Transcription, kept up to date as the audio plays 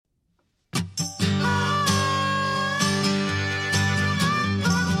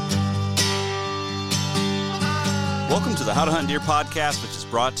Welcome to the How to Hunt Deer podcast, which is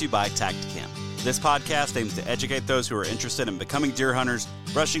brought to you by Tacticam. This podcast aims to educate those who are interested in becoming deer hunters,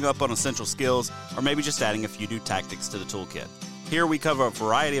 brushing up on essential skills, or maybe just adding a few new tactics to the toolkit. Here we cover a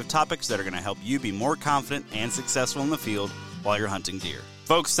variety of topics that are going to help you be more confident and successful in the field while you're hunting deer.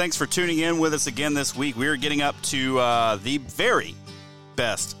 Folks, thanks for tuning in with us again this week. We're getting up to the very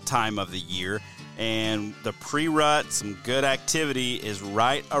best time of the year, and the pre-rut, some good activity is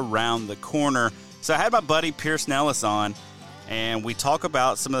right around the corner. So I had my buddy Pierce Nellis on, and we talk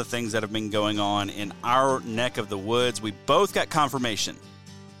about some of the things that have been going on in our neck of the woods. We both got confirmation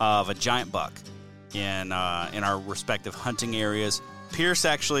of a giant buck in our respective hunting areas. Pierce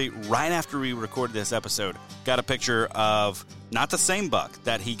actually, right after we recorded this episode, got a picture of not the same buck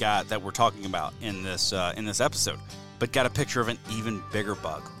that he got that we're talking about in this episode, but got a picture of an even bigger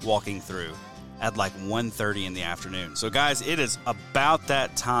buck walking through at like 1:30 in the afternoon. So guys, it is about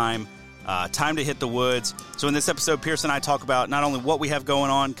that time. Time to hit the woods. So in this episode, Pierce and I talk about not only what we have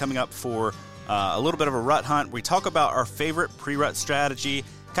going on coming up for a little bit of a rut hunt, we talk about our favorite pre-rut strategy,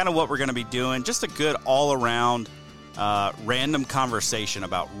 kind of what we're going to be doing, just a good all-around random conversation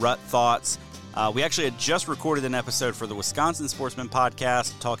about rut thoughts. We actually had just recorded an episode for the Wisconsin Sportsman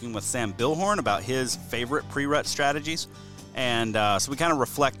podcast talking with Sam Billhorn about his favorite pre-rut strategies. And so we kind of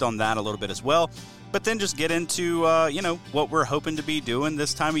reflect on that a little bit as well. But then just get into, what we're hoping to be doing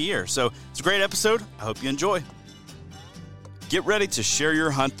this time of year. So it's a great episode. I hope you enjoy. Get ready to share your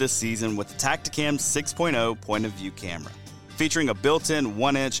hunt this season with the Tacticam 6.0 point of view camera. Featuring a built-in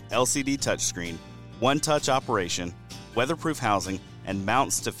 1-inch LCD touchscreen, one-touch operation, weatherproof housing, and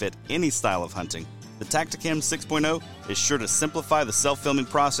mounts to fit any style of hunting, the Tacticam 6.0 is sure to simplify the self-filming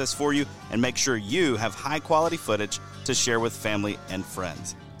process for you and make sure you have high-quality footage to share with family and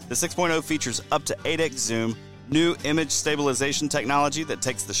friends. The 6.0 features up to 8x zoom, new image stabilization technology that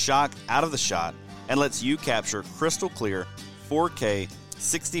takes the shock out of the shot and lets you capture crystal clear 4K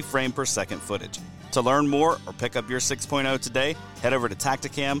 60 frame per second footage. To learn more or pick up your 6.0 today, head over to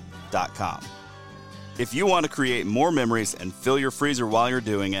Tacticam.com. If you want to create more memories and fill your freezer while you're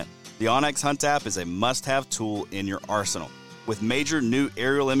doing it, the onX Hunt app is a must-have tool in your arsenal. With major new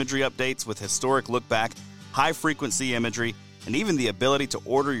aerial imagery updates with historic look-back, high-frequency imagery, and even the ability to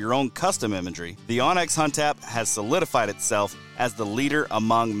order your own custom imagery, the onX Hunt app has solidified itself as the leader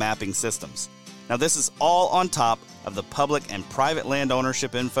among mapping systems. Now, this is all on top of the public and private land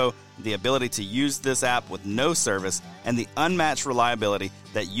ownership info, the ability to use this app with no service, and the unmatched reliability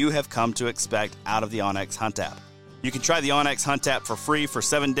that you have come to expect out of the onX Hunt app. You can try the onX Hunt app for free for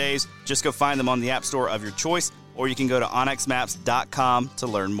 7 days. Just go find them on the app store of your choice, or you can go to onxmaps.com to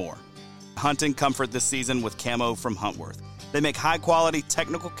learn more. Hunting comfort this season with camo from Huntworth. They make high-quality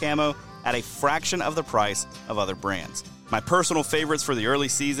technical camo at a fraction of the price of other brands. My personal favorites for the early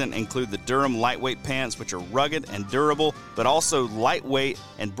season include the Durham lightweight pants, which are rugged and durable, but also lightweight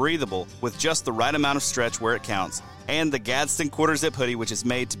and breathable with just the right amount of stretch where it counts, and the Gadsden quarter zip hoodie, which is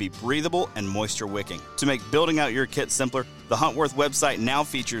made to be breathable and moisture wicking. To make building out your kit simpler, the Huntworth website now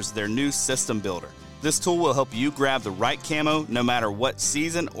features their new system builder. This tool will help you grab the right camo no matter what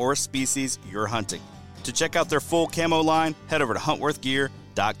season or species you're hunting. To check out their full camo line, head over to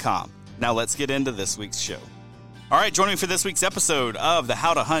huntworthgear.com. Now let's get into this week's show. All right, joining me for this week's episode of the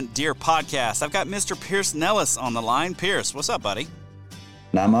How to Hunt Deer podcast, I've got Mr. Pierce Nellis on the line. Pierce, what's up, buddy?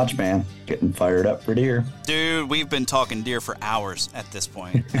 Not much, man. Getting fired up for deer. Dude, we've been talking deer for hours at this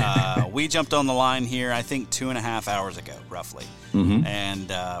point. We jumped on the line here, I think, 2.5 hours ago, roughly. Mm-hmm.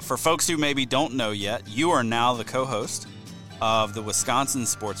 And for folks who maybe don't know yet, you are now the co-host of the Wisconsin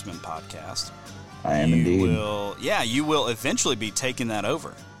Sportsman podcast. I am indeed. You will eventually be taking that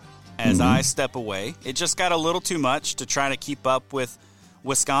over as I step away. It just got a little too much to try to keep up with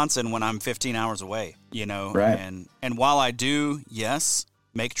Wisconsin when I'm 15 hours away, Right. And while I do, yes,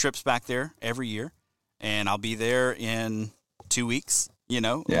 make trips back there every year, and I'll be there in 2 weeks,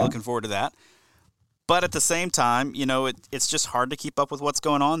 looking forward to that. But at the same time, it's just hard to keep up with what's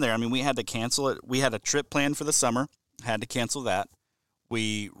going on there. I mean, we had to cancel it. We had a trip planned for the summer, had to cancel that.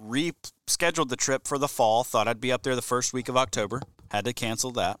 We rescheduled the trip for the fall, thought I'd be up there the first week of October, had to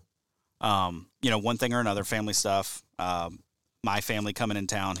cancel that. One thing or another, family stuff, my family coming in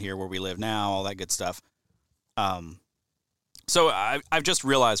town here where we live now, all that good stuff. So I've just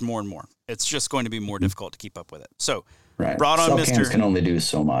realized more and more, it's just going to be more difficult to keep up with it. So brought on Mr. Cams can only do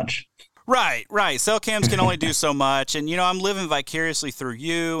so much. Right. Cell cams can only do so much. And, I'm living vicariously through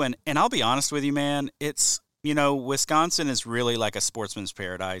you. And I'll be honest with you, man, it's, Wisconsin is really like a sportsman's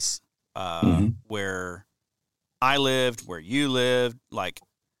paradise, where I lived, where you lived, like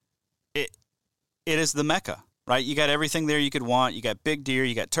it is the Mecca, right? You got everything there you could want. You got big deer,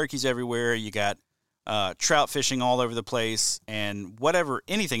 you got turkeys everywhere, you got trout fishing all over the place, and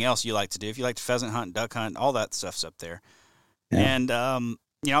anything else you like to do. If you like to pheasant hunt, duck hunt, all that stuff's up there. Yeah. And,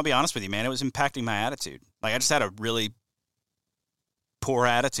 I'll be honest with you, man, it was impacting my attitude. Like, I just had a really poor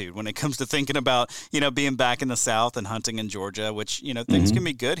attitude when it comes to thinking about, being back in the South and hunting in Georgia, which, things can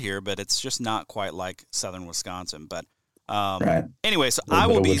be good here, but it's just not quite like Southern Wisconsin. But right. Anyway, so I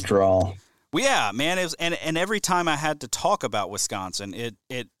will be withdrawal. Well, yeah, man. It was, and every time I had to talk about Wisconsin,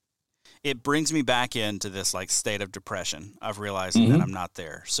 it brings me back into this like state of depression of realizing that I'm not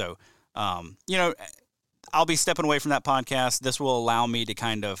there. So, I'll be stepping away from that podcast. This will allow me to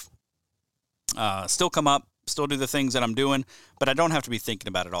kind of still come up, still do the things that I'm doing, but I don't have to be thinking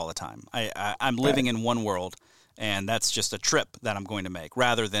about it all the time. I'm living in one world, and that's just a trip that I'm going to make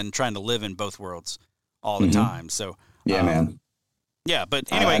rather than trying to live in both worlds all the time. So, yeah, man. Yeah,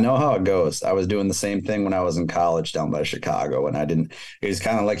 but anyway. I know how it goes. I was doing the same thing when I was in college down by Chicago, and it was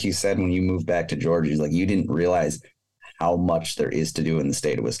kind of like you said when you moved back to Georgia, like you didn't realize how much there is to do in the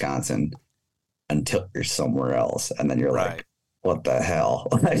state of Wisconsin until you're somewhere else. And then you're like, what the hell?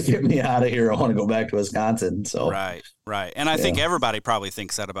 Get me out of here. I want to go back to Wisconsin. So Right. And I think everybody probably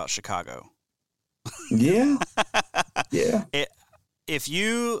thinks that about Chicago. Yeah. Yeah. If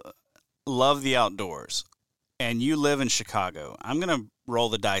you love the outdoors and you live in Chicago, I'm going to roll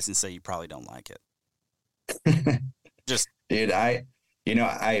the dice and say you probably don't like it. Dude, I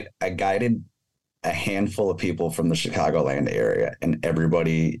guided a handful of people from the Chicagoland area, and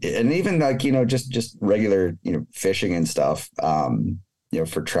everybody, and even like, just regular, fishing and stuff,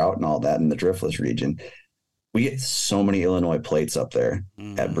 for trout and all that in the driftless region. We get so many Illinois plates up there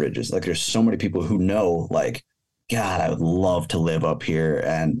at Bridges. Like there's so many people who know, like, God, I would love to live up here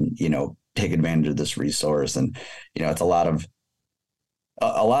and, take advantage of this resource. And, it's a lot of,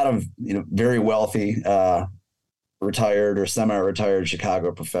 very wealthy, retired or semi-retired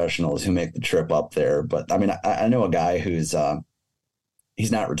Chicago professionals who make the trip up there. But I mean, I know a guy who's,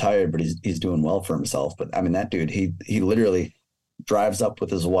 he's not retired, but he's doing well for himself. But I mean, that dude, he literally drives up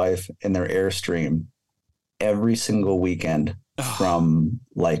with his wife in their Airstream every single weekend from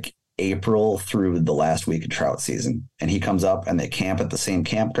like April through the last week of trout season. And he comes up and they camp at the same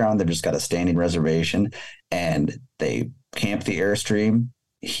campground. They've just got a standing reservation and they camp the Airstream.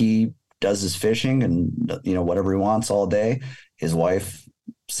 He does his fishing and, whatever he wants all day. His wife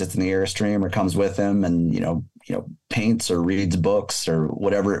sits in the Airstream or comes with him and, paints or reads books or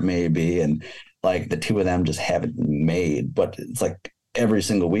whatever it may be. And like the two of them just have it made, but it's like every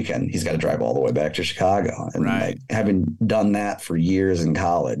single weekend he's got to drive all the way back to Chicago. And like having done that for years in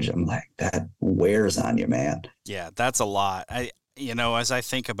college, I'm like, that wears on you, man. Yeah, that's a lot. As I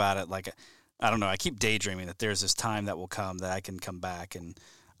think about it, like, I don't know, I keep daydreaming that there's this time that will come that I can come back. And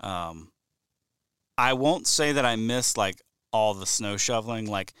I won't say that I miss like all the snow shoveling.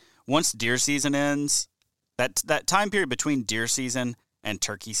 Like once deer season ends, that time period between deer season and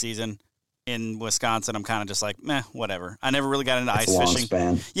turkey season in Wisconsin, I'm kind of just like, meh, whatever. I never really got into ice fishing.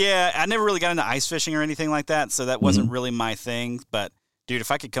 Span. Yeah, I never really got into ice fishing or anything like that, so that wasn't really my thing. But dude, if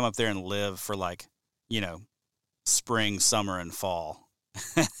I could come up there and live for like, spring, summer, and fall,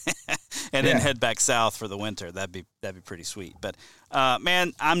 and then head back south for the winter, that'd be pretty sweet. But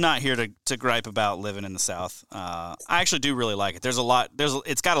man, I'm not here to gripe about living in the South. I actually do really like it.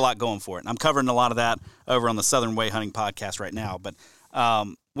 It's got a lot going for it. And I'm covering a lot of that over on the Southern Way Hunting podcast right now. But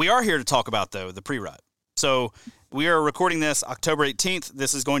we are here to talk about, though, the pre-rut. So we are recording this October 18th.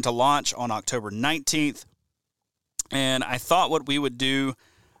 This is going to launch on October 19th. And I thought what we would do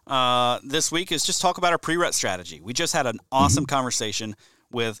this week is just talk about our pre-rut strategy. We just had an awesome conversation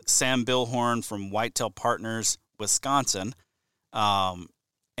with Sam Billhorn from Whitetail Partners, Wisconsin.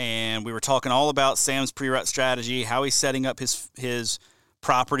 And we were talking all about Sam's pre-rut strategy, how he's setting up his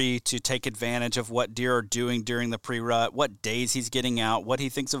property to take advantage of what deer are doing during the pre-rut, what days he's getting out, what he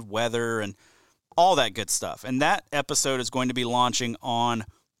thinks of weather, and all that good stuff. And that episode is going to be launching on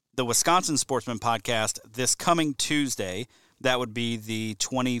the Wisconsin Sportsman podcast this coming Tuesday. That would be the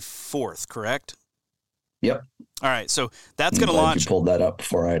 24th, correct? Yep. All right, so that's going to launch. You pulled that up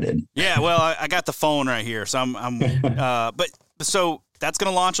before I did. Yeah, well, I got the phone right here, so so that's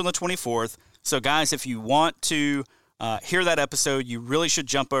going to launch on the 24th. So guys, if you want to hear that episode, you really should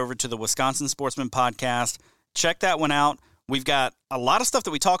jump over to the Wisconsin Sportsman podcast. Check that one out. We've got a lot of stuff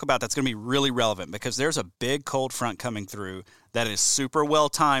that we talk about that's going to be really relevant because there's a big cold front coming through that is super well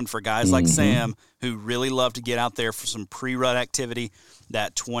timed for guys like Sam who really love to get out there for some pre-rut activity,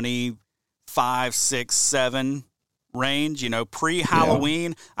 that 25, 6, 7 range,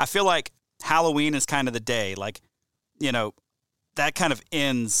 pre-Halloween. Yeah. I feel like Halloween is kind of the day, like, that kind of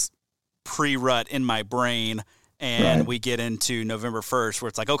ends pre-rut in my brain. and we get into November 1st where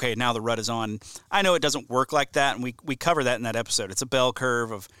it's like, okay, now the rut is on. I know it doesn't work like that, and we cover that in that episode. It's a bell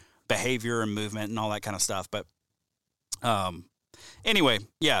curve of behavior and movement and all that kind of stuff. But anyway,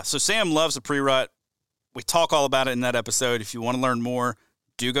 yeah, so Sam loves the pre-rut. We talk all about it in that episode. If you want to learn more,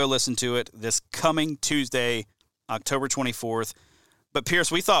 do go listen to it this coming Tuesday, October 24th. But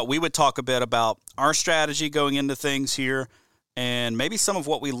Pierce, we thought we would talk a bit about our strategy going into things here and maybe some of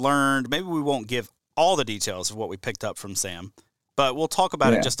what we learned. Maybe we won't give all the details of what we picked up from Sam, but we'll talk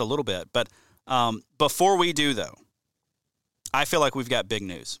about it just a little bit. But before we do, though, I feel like we've got big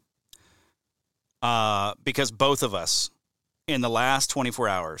news because both of us in the last 24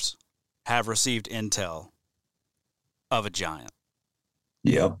 hours have received intel of a giant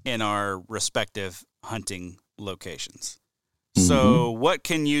in our respective hunting locations. So what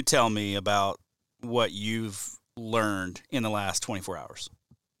can you tell me about what you've learned in the last 24 hours?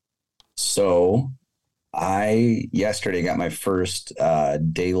 So I yesterday got my first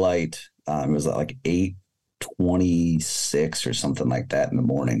daylight. It was like 8:26 or something like that in the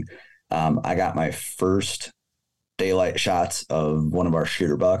morning. I got my first daylight shots of one of our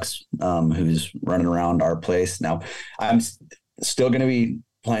shooter bucks who's running around our place. Now, I'm still going to be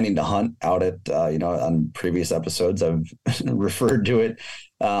planning to hunt out at, on previous episodes, I've referred to it.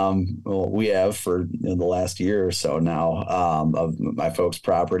 We have for the last year or so now of my folks'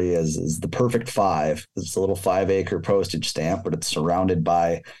 property is the perfect 5. It's a little 5-acre postage stamp, but it's surrounded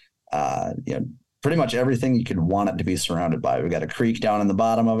by, pretty much everything you could want it to be surrounded by. We got a creek down in the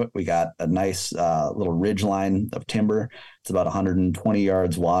bottom of it. We got a nice little ridge line of timber. It's about 120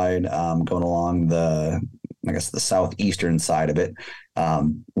 yards wide, going along the southeastern side of it,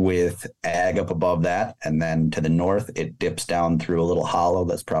 with ag up above that. And then to the north, it dips down through a little hollow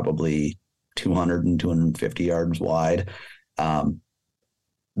that's probably 200 and 250 yards wide.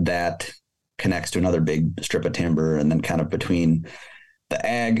 That connects to another big strip of timber. And then kind of between the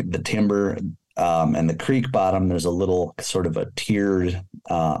ag, the timber, and the creek bottom, there's a little sort of a tiered,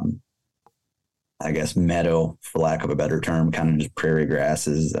 meadow, for lack of a better term, kind of just prairie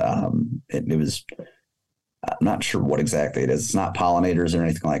grasses. It was, I'm not sure what exactly it is. It's not pollinators or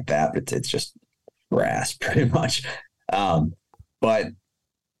anything like that, but it's just grass pretty much. But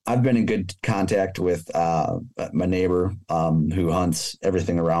I've been in good contact with my neighbor who hunts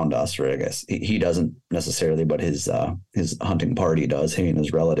everything around us, or I guess he doesn't necessarily, but his hunting party does, he and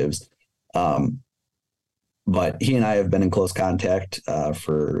his relatives. But he and I have been in close contact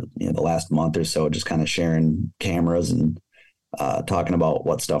for the last month or so, just kind of sharing cameras and talking about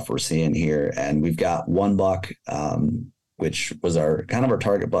what stuff we're seeing here. And we've got one buck, which was our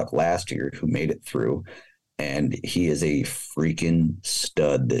target buck last year, who made it through. And he is a freaking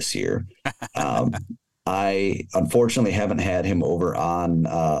stud this year. I unfortunately haven't had him over on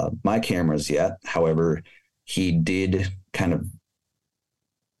my cameras yet. However, he did kind of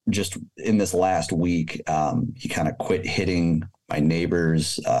just in this last week, he kind of quit hitting my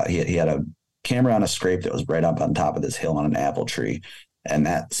neighbors. He had a camera on a scrape that was right up on top of this hill on an apple tree. And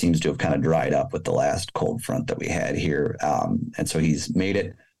that seems to have kind of dried up with the last cold front that we had here. And so he's made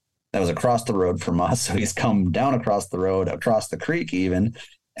it. That was across the road from us. So he's come down across the road, across the creek even.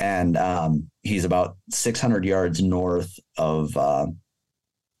 And he's about 600 yards north of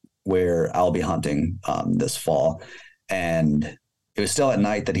where I'll be hunting this fall. And it was still at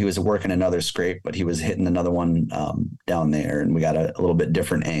night that he was working another scrape, but he was hitting another one down there. And we got a little bit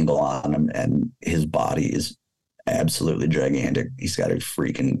different angle on him. And his body is absolutely gigantic. He's got a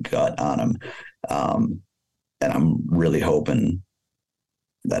freaking gut on him. And I'm really hoping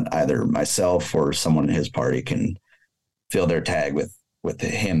that either myself or someone in his party can fill their tag with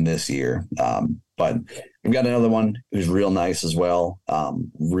him this year. But we've got another one who's real nice as well.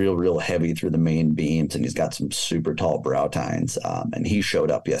 Real heavy through the main beams, and he's got some super tall brow tines. And he showed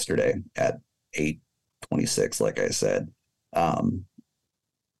up yesterday at 8:26, like I said.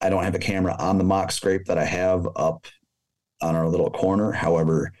 I don't have a camera on the mock scrape that I have up on our little corner.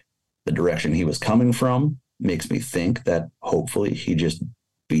 However, the direction he was coming from makes me think that hopefully he just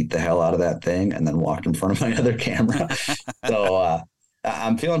beat the hell out of that thing and then walked in front of my other camera. So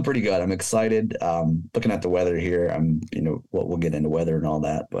I'm feeling pretty good. I'm excited. Looking at the weather here, we'll get into weather and all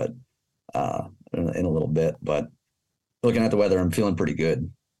that, but in a little bit. But looking at the weather, I'm feeling pretty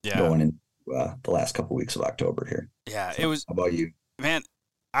good going into the last couple of weeks of October here. Yeah, so, it was. How about you? Man,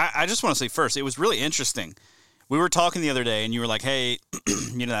 I just want to say first, it was really interesting. We were talking the other day, and you were like, "Hey,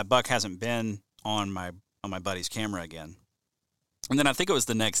 that buck hasn't been on my buddy's camera again." And then I think it was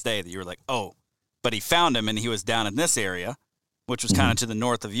the next day that you were like, "Oh, but he found him, and he was down in this area, which was kind of to the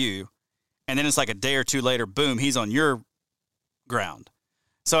north of you." And then it's like a day or two later, boom, he's on your ground.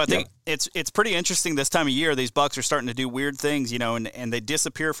 So I think it's pretty interesting this time of year. These bucks are starting to do weird things, and they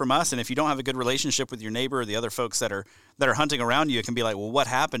disappear from us. And if you don't have a good relationship with your neighbor or the other folks that are hunting around you, it can be like, well, what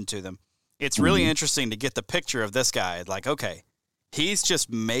happened to them? It's really interesting to get the picture of this guy. Like, okay, he's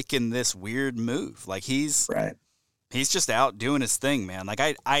just making this weird move. Like he's just out doing his thing, man. Like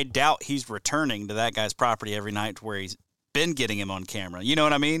I doubt he's returning to that guy's property every night to where he's been getting him on camera. You know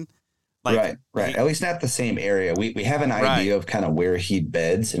what I mean? Like, right. At least not the same area. We have an idea of kind of where he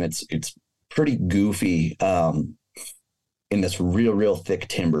beds, and it's pretty goofy in this real thick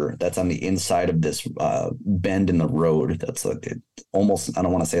timber that's on the inside of this bend in the road. That's like almost, I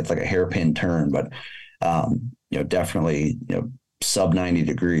don't want to say it's like a hairpin turn, but definitely sub 90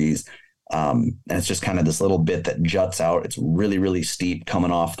 degrees. And it's just kind of this little bit that juts out. It's really steep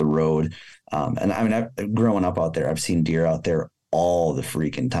coming off the road. And I mean, growing up out there, I've seen deer out there all the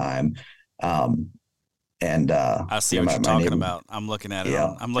freaking time. I see what you're talking about. I'm looking at it.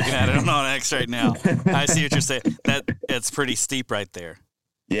 I'm looking at it on X right now. I see what you're saying. That it's pretty steep right there.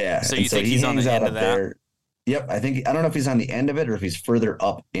 Yeah. So you think he's on the end of that? There. Yep. I don't know if he's on the end of it or if he's further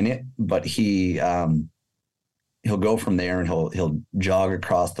up in it, but he'll go from there and he'll jog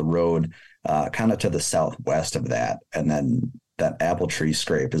across the road, kind of to the southwest of that. And then that apple tree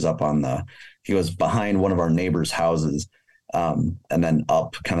scrape is up he was behind one of our neighbors' houses. And then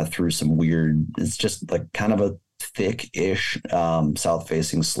up kind of through some weird, it's just like kind of a thick-ish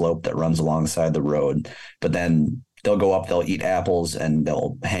south-facing slope that runs alongside the road. But then they'll go up, they'll eat apples, and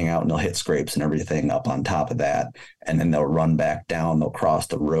they'll hang out and they'll hit scrapes and everything up on top of that. And then they'll run back down, they'll cross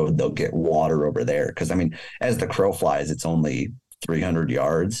the road, they'll get water over there. Because, I mean, as the crow flies, it's only 300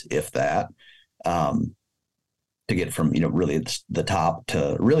 yards, if that, to get from, really the top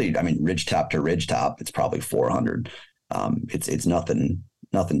to really, I mean, ridge top to ridge top, it's probably 400. It's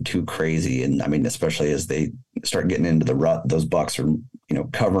nothing too crazy. And I mean, especially as they start getting into the rut, those bucks are,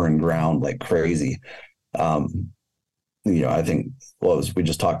 covering ground like crazy. I think, we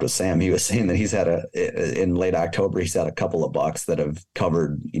just talked with Sam, he was saying that he's had in late October, he's had a couple of bucks that have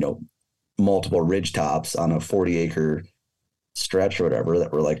covered, multiple ridge tops on a 40-acre stretch or whatever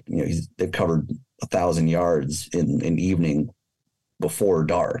that were like, they've covered 1,000 yards in evening before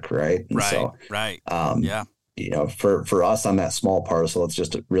dark. Right. And yeah. For us on that small parcel, it's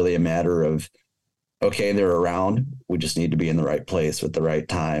just really a matter of, okay, they're around. We just need to be in the right place at the right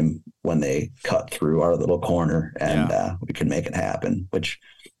time when they cut through our little corner, and we can make it happen, which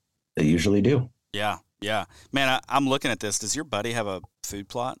they usually do. Yeah. Yeah. Man, I'm looking at this. Does your buddy have a food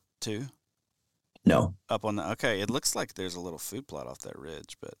plot too? No. Up on okay. It looks like there's a little food plot off that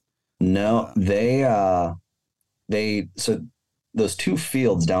ridge, but no, so those two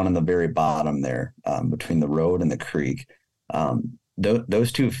fields down in the very bottom there, between the road and the creek,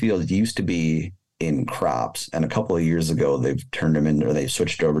 those two fields used to be in crops. And a couple of years ago, they've turned them into, or they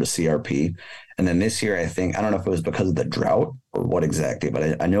switched over to CRP. And then this year, I don't know if it was because of the drought or what exactly,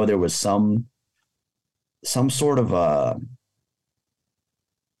 but I know there was some sort of I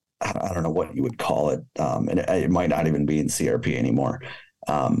don't know what you would call it. And it might not even be in CRP anymore.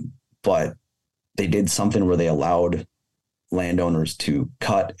 But they did something where they allowed landowners to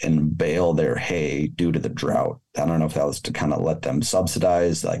cut and bale their hay due to the drought. I don't know if that was to kind of let them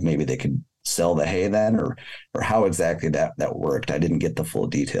subsidize, like maybe they could sell the hay then, or how exactly that worked. I didn't get the full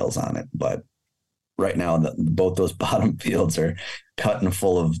details on it, but right now both those bottom fields are cut and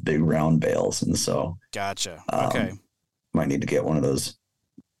full of big round bales. And so gotcha. Okay. Might need to get one of those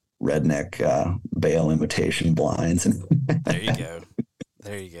redneck bale imitation blinds.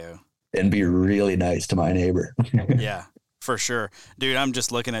 There you go. And be really nice to my neighbor. Yeah. For sure. Dude, I'm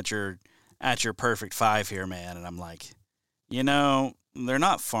just looking at your perfect 5 here, man, and I'm like, they're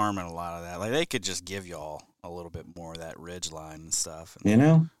not farming a lot of that. Like, they could just give y'all a little bit more of that ridge line and stuff.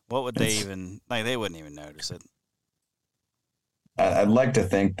 And what would they even, like, they wouldn't even notice it. I'd like to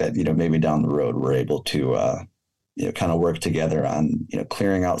think that, maybe down the road we're able to, kind of work together on,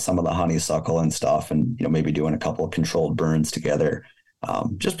 clearing out some of the honeysuckle and stuff, and, maybe doing a couple of controlled burns together.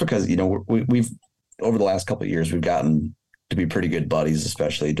 Just because, we've, over the last couple of years, we've gotten to be pretty good buddies,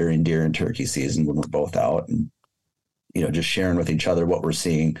 especially during deer and turkey season when we're both out and, just sharing with each other what we're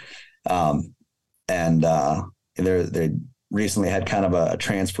seeing. They recently had kind of a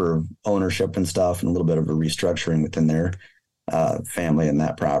transfer of ownership and stuff, and a little bit of a restructuring within their family and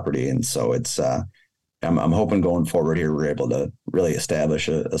that property. And so it's, I'm hoping going forward here, we're able to really establish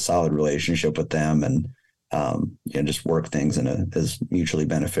a solid relationship with them, and just work things in as mutually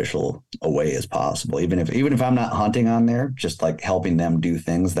beneficial a way as possible. Even if I'm not hunting on there, just like helping them do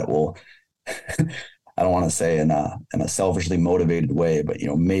things that will, I don't want to say in a selfishly motivated way, but,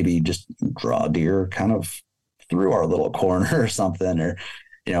 maybe just draw deer kind of through our little corner or something, or,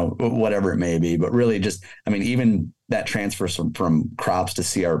 whatever it may be. But really just, I mean, even that transfer from crops to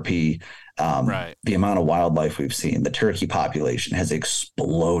CRP, Right. the amount of wildlife we've seen, the turkey population has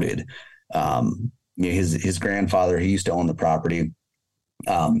exploded. His grandfather, he used to own the property.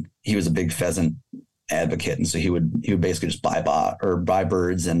 He was a big pheasant advocate, and so he would basically just buy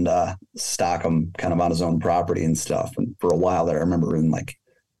birds and stock them kind of on his own property and stuff. And for a while there, I remember in like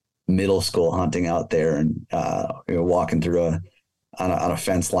middle school hunting out there and walking through on a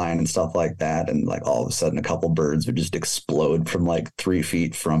fence line and stuff like that, and like all of a sudden a couple birds would just explode from like 3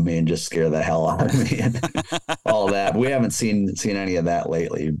 feet from me and just scare the hell out of me and all that. But we haven't seen any of that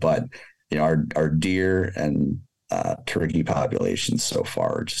lately, but our deer and turkey populations so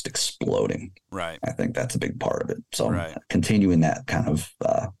far are just exploding. Right. I think that's a big part of it. So right. Continuing that kind of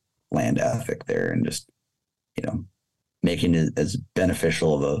land ethic there and just, making it as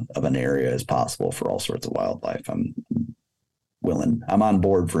beneficial of an area as possible for all sorts of wildlife. I'm on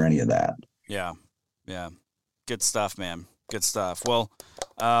board for any of that. Yeah. Yeah. Good stuff, man. Good stuff. Well,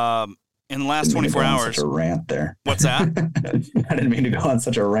 in the last 24 hours, such a rant there. What's that? I didn't mean to go on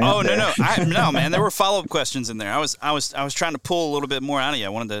such a rant. Oh, no, no, man. There were follow-up questions in there. I was trying to pull a little bit more out of you. I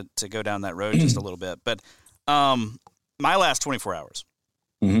wanted to go down that road just a little bit, but my last 24 hours,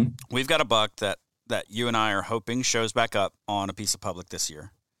 we've got a buck that you and I are hoping shows back up on a piece of public this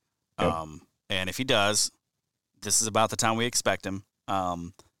year. Yep. And if he does, this is about the time we expect him. I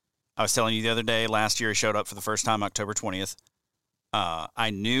was telling you the other day, last year he showed up for the first time October 20th. I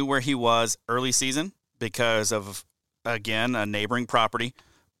knew where he was early season because of, again, a neighboring property.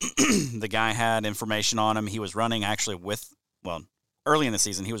 The guy had information on him. He was running actually early in the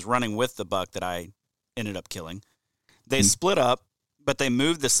season, he was running with the buck that I ended up killing. They split up, but they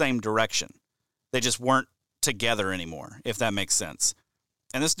moved the same direction. They just weren't together anymore, if that makes sense.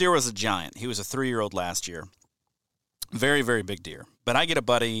 And this deer was a giant. He was a 3-year-old last year. Very, very big deer. But I get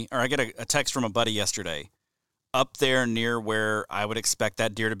a text from a buddy yesterday up there near where I would expect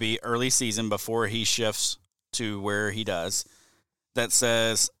that deer to be early season before he shifts to where he does, that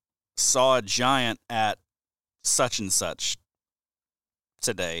says, saw a giant at such and such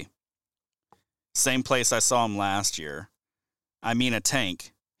today. Same place I saw him last year. I mean a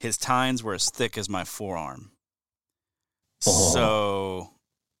tank. His tines were as thick as my forearm. Oh. So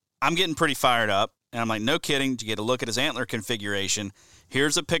I'm getting pretty fired up. And I'm like, no kidding. To get a look at his antler configuration.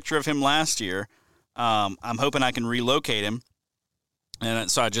 Here's a picture of him last year. I'm hoping I can relocate him. And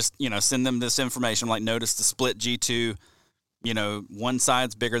so I just, send them this information. Like, notice the split G2, one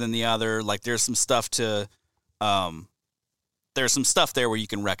side's bigger than the other. Like, there's some stuff there where you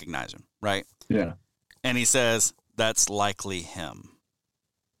can recognize him, right? Yeah. And he says, that's likely him.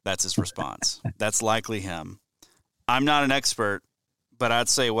 That's his response. That's likely him. I'm not an expert, but I'd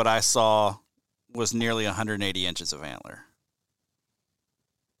say what I saw was nearly 180 inches of antler.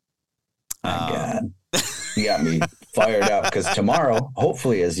 My God. You got me fired up because tomorrow,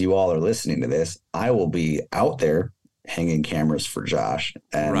 hopefully, as you all are listening to this, I will be out there hanging cameras for Josh.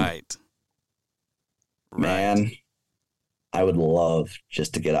 And right. Man, I would love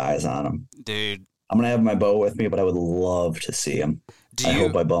just to get eyes on him. Dude. I'm going to have my bow with me, but I would love to see him. I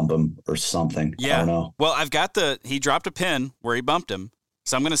hope I bump him or something. Yeah. I don't know. Well, he dropped a pin where he bumped him.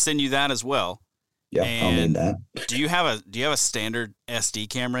 So I'm going to send you that as well. Yeah, I'll need that. Do you have a standard SD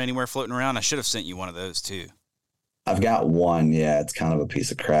camera anywhere floating around? I should have sent you one of those too. I've got one. Yeah, it's kind of a piece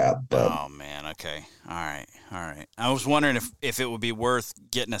of crap. But oh man, okay, all right. I was wondering if it would be worth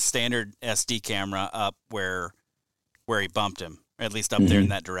getting a standard SD camera up where he bumped him, at least up there in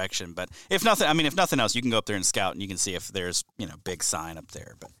that direction. But if nothing else, you can go up there and scout, and you can see if there's big sign up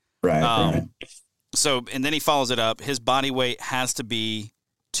there. But right. So and then he follows it up. His body weight has to be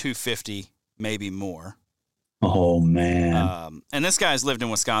 250. Maybe more. Oh man! And this guy's lived in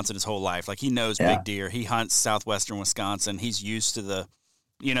Wisconsin his whole life. Like, he knows big deer. He hunts southwestern Wisconsin. He's used to the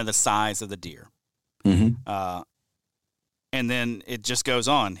size of the deer. And then it just goes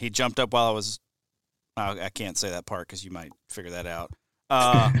on. He jumped up while I was. I can't say that part because you might figure that out.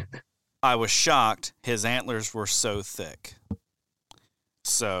 I was shocked. His antlers were so thick.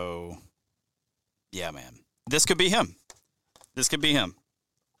 So, yeah, man, this could be him.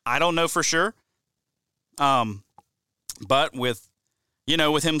 I don't know for sure. But with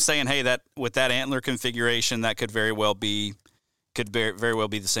him saying, hey, that with that antler configuration, that could very well be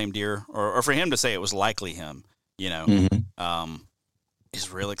the same deer, or for him to say it was likely him, is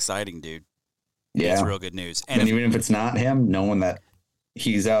real exciting, dude. Yeah. It's real good news. And even if it's not him, knowing that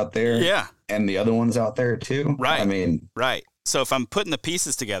he's out there, yeah, and the other one's out there too. Right. Right. So if I'm putting the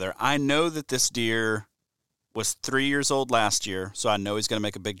pieces together, I know that this deer was 3 years old last year, so I know he's going to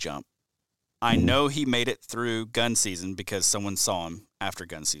make a big jump. I know he made it through gun season because someone saw him after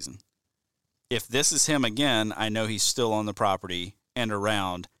gun season. If this is him again, I know he's still on the property and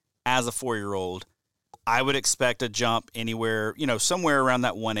around as a 4-year-old. I would expect a jump anywhere, somewhere around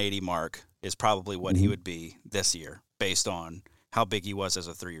that 180 mark is probably what he would be this year based on how big he was as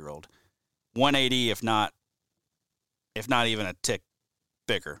a 3-year-old. 180, if not even a tick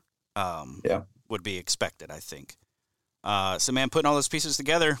bigger, would be expected, I think. So, man, putting all those pieces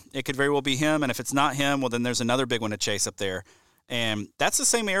together, it could very well be him. And if it's not him, well, then there's another big one to chase up there. And that's the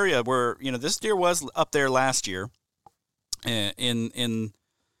same area where, this deer was up there last year in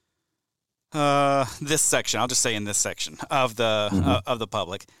this section. I'll just say in this section of the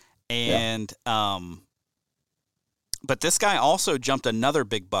public. And but this guy also jumped another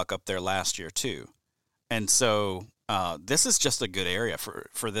big buck up there last year too. And so this is just a good area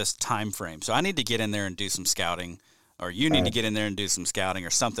for this time frame. So I need to get in there and do some scouting, or you need to get in there and do some scouting or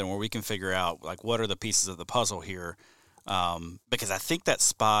something where we can figure out like what are the pieces of the puzzle here. Because I think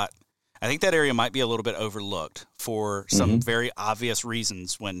that area might be a little bit overlooked for some very obvious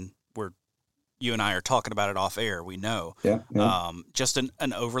reasons when you and I are talking about it off air. We know, just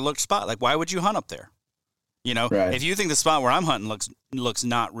an overlooked spot. Like, why would you hunt up there? If you think the spot where I'm hunting looks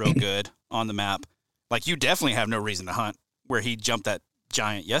not real good on the map, like you definitely have no reason to hunt where he jumped that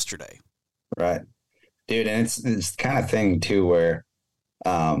giant yesterday. Right. Dude. And it's the kind of thing too, where,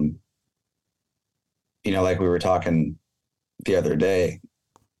 like we were talking the other day,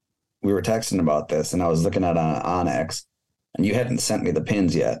 we were texting about this and I was looking at Onyx and you hadn't sent me the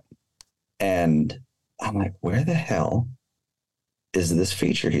pins yet. And I'm like, where the hell is this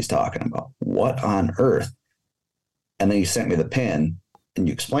feature he's talking about? What on earth? And then you sent me the pin and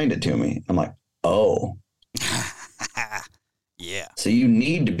you explained it to me. I'm like, oh. Yeah. So you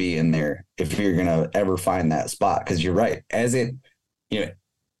need to be in there if you're going to ever find that spot. Because you're right. As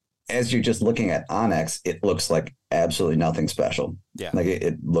you're just looking at Onyx, it looks like absolutely nothing special. Yeah. Like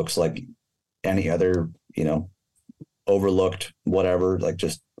it looks like any other, overlooked, whatever, like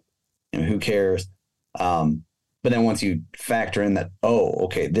just, who cares? But then once you factor in that,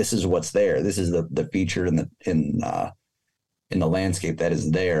 okay, this is what's there. This is the feature in the landscape that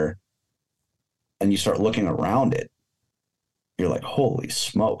is there. And you start looking around it. You're like, holy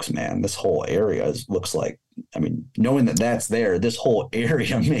smokes, man, this whole area looks like, knowing that that's there, this whole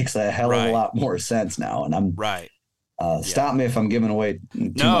area makes a hell of a lot more sense now. And I'm stop me if I'm giving away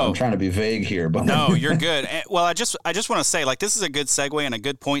too much. I'm trying to be vague here, but no, you're good. Well, I just want to say, like, this is a good segue and a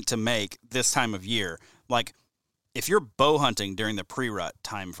good point to make this time of year. Like, if you're bow hunting during the pre-rut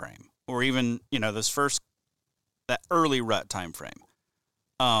time frame, or even, that early rut time frame,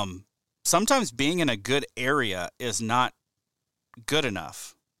 sometimes being in a good area is not good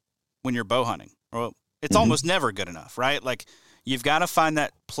enough when you're bow hunting. Well, it's almost never good enough, right? Like, you've got to find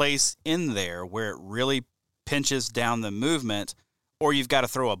that place in there where it really pinches down the movement, or you've got to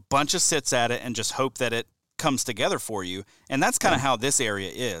throw a bunch of sits at it and just hope that it comes together for you. And that's kind of how this area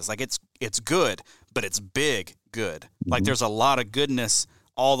is. Like, it's good, but it's big good. Like, there's a lot of goodness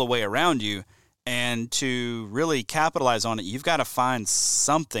all the way around you. And to really capitalize on it, you've got to find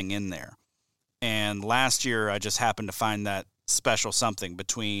something in there. And last year, I just happened to find that special something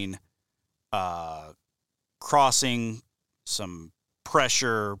between crossing, some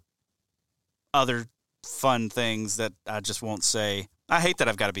pressure, other fun things that I just won't say. I hate that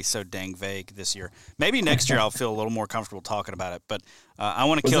I've got to be so dang vague this year. Maybe next year I'll feel a little more comfortable talking about it. But I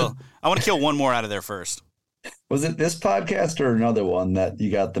want to kill one more out of there first. Was it this podcast or another one that you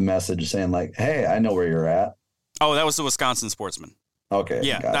got the message saying like, "Hey, I know where you're at"? Oh, that was the Wisconsin Sportsman. Okay.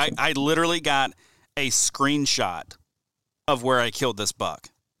 Yeah, gotcha. I literally got a screenshot of where I killed this buck.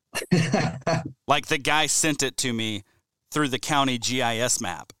 Like, the guy sent it to me through the county GIS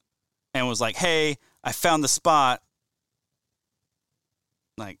map and was like, "Hey, I found the spot."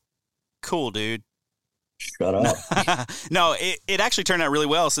 Like, cool, dude. Shut up. No, it actually turned out really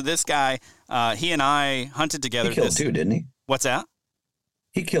well. So this guy, he and I hunted together. He killed two, didn't he? What's that?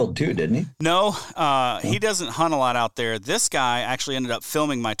 He killed two, didn't he? No, he doesn't hunt a lot out there. This guy actually ended up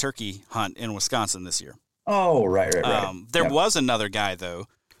filming my turkey hunt in Wisconsin this year. Oh, right. There was another guy, though,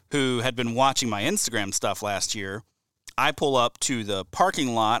 who had been watching my Instagram stuff last year. I pull up to the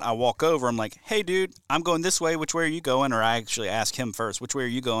parking lot. I walk over. I'm like, "Hey, dude, I'm going this way. Which way are you going?" Or I actually ask him first, "Which way are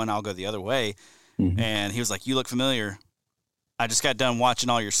you going?" I'll go the other way. And he was like, "You look familiar. I just got done watching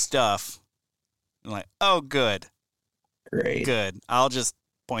all your stuff." I'm like, "Oh, good. Great. Good. I'll just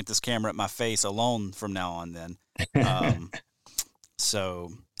point this camera at my face alone from now on then."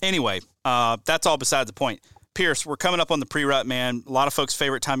 So anyway, that's all beside the point. Pierce, we're coming up on the pre-rut, man. A lot of folks'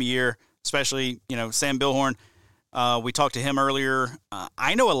 favorite time of year, especially, Sam Billhorn. We talked to him earlier.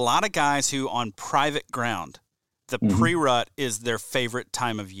 I know a lot of guys who on private ground, the pre-rut is their favorite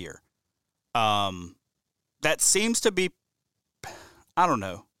time of year. That seems to be, I don't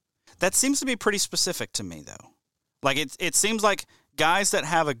know. That seems to be pretty specific to me, though. Like, it seems like guys that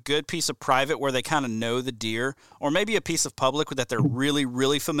have a good piece of private where they kind of know the deer, or maybe a piece of public that they're really,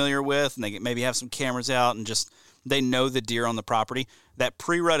 really familiar with, and they maybe have some cameras out and just they know the deer on the property, that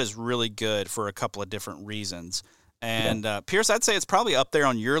pre-rut is really good for a couple of different reasons. And Pierce, I'd say it's probably up there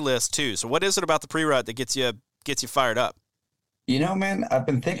on your list, too. So what is it about the pre-rut that gets you fired up? You know, man, I've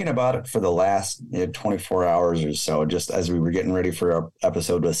been thinking about it for the last 24 hours or so, just as we were getting ready for our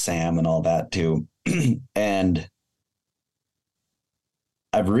episode with Sam and all that too. And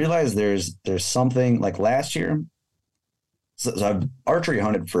I've realized there's something like last year. So I've archery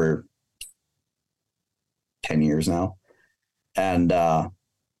hunted for 10 years now. And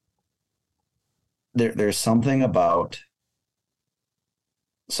there's something about,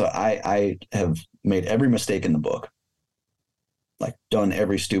 so I have made every mistake in the book. Like done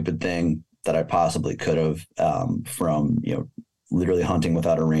every stupid thing that I possibly could have, from, literally hunting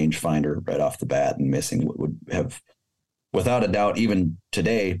without a rangefinder right off the bat and missing what would have, without a doubt, even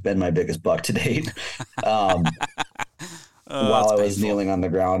today, been my biggest buck to date. While I was kneeling on the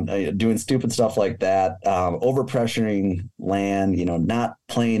ground, doing stupid stuff like that, overpressuring land, not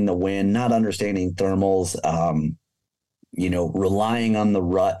playing the wind, not understanding thermals, relying on the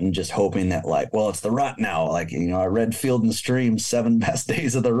rut and just hoping that it's the rut now. I read Field and Stream, 7 best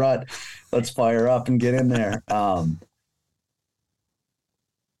days of the rut. Let's fire up and get in there.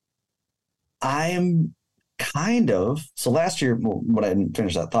 I'm so last year, when I didn't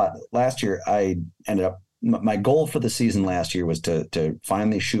finish that thought, last year I ended up, my goal for the season last year was to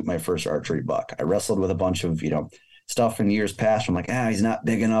finally shoot my first archery buck. I wrestled with a bunch of, stuff in years past. I'm like, he's not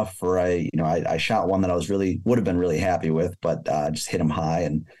big enough for, I shot one that I would have been really happy with, but just hit him high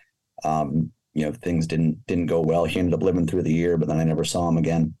and, things didn't go well. He ended up living through the year, but then I never saw him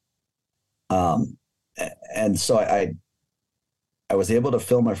again. And so I was able to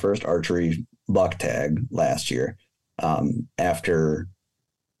fill my first archery buck tag last year, after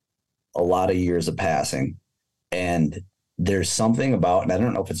a lot of years of passing. And there's something about, and I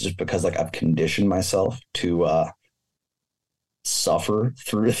don't know if it's just because I've conditioned myself to, suffer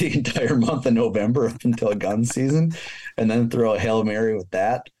through the entire month of November up until gun season and then throw a Hail Mary with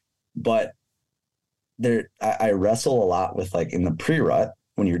that. But I wrestle a lot with in the pre-rut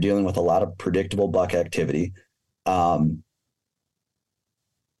when you're dealing with a lot of predictable buck activity. I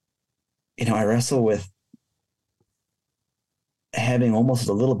wrestle with having almost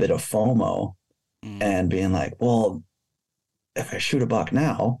a little bit of FOMO and being like, well, if I shoot a buck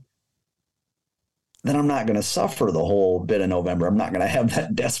now, then I'm not going to suffer the whole bit of November. I'm not going to have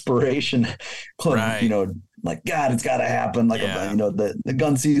that desperation, right. God, it's got to happen. The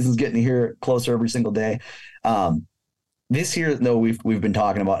gun season's getting here closer every single day. This year, though, we've been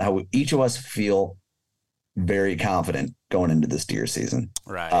talking about how each of us feel very confident going into this deer season,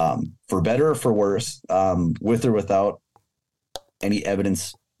 right? For better or for worse, with or without any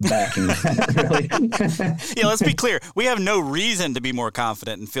evidence backing really. Yeah, let's be clear. We have no reason to be more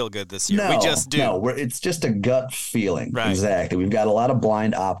confident and feel good this year. We just do. No, it's just a gut feeling. Right. Exactly. We've got a lot of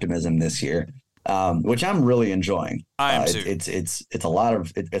blind optimism this year, which I'm really enjoying. I am too. It's a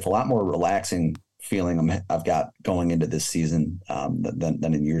lot more relaxing feeling I've got going into this season than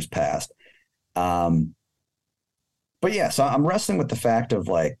in years past. But yeah, so I'm wrestling with the fact of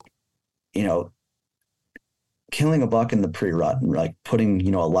killing a buck in the pre-rut and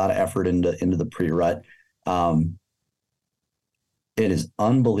putting, a lot of effort into the pre-rut. It is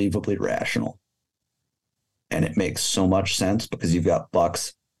unbelievably rational. And it makes so much sense because you've got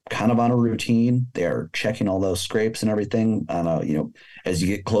bucks kind of on a routine. They're checking all those scrapes and everything on as you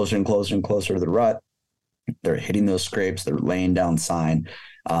get closer and closer and closer to the rut, they're hitting those scrapes. They're laying down sign.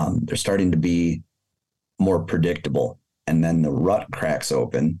 They're starting to be more predictable. And then the rut cracks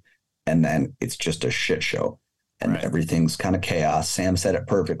open and then it's just a shit show. And right. Everything's kind of chaos. Sam said it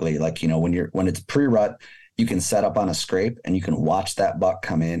perfectly. When it's pre-rut, you can set up on a scrape and you can watch that buck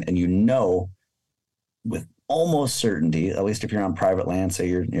come in, and with almost certainty, at least if you're on private land, say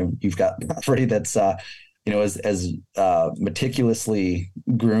you've got property that's as meticulously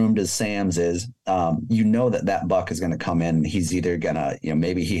groomed as Sam's is, that buck is going to come in. He's either gonna,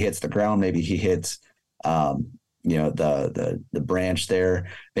 maybe he hits the ground, maybe he hits the branch there,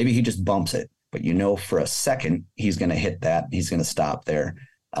 maybe he just bumps it. But for a second, he's going to hit that. He's going to stop there,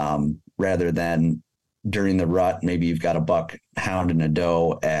 rather than during the rut. Maybe you've got a buck hounding a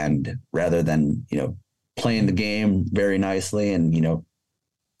doe, and rather than playing the game very nicely and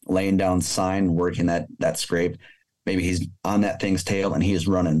laying down sign, working that scrape, maybe he's on that thing's tail and he is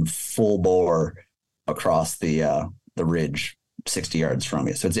running full bore across the ridge 60 yards from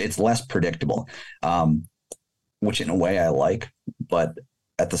you. So it's less predictable, which in a way I like, but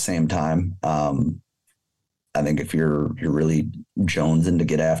at the same time, I think if you're really jonesing to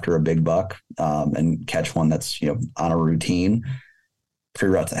get after a big buck and catch one that's on a routine,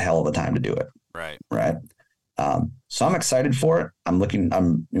 pre-rut's a hell of a time to do it. Right. Right. So I'm excited for it.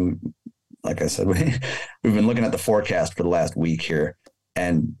 Like I said, we've been looking at the forecast for the last week here,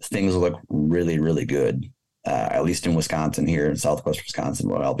 and things look really, really good. At least in Wisconsin here, in Southwest Wisconsin,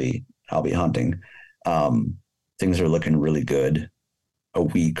 where I'll be hunting. Things are looking really good. A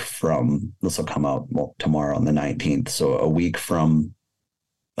week from this will come out tomorrow on the 19th. So a week from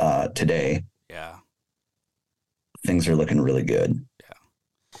today. Yeah. Things are looking really good.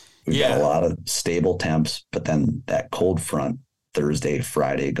 We've got a lot of stable temps, but then that cold front Thursday,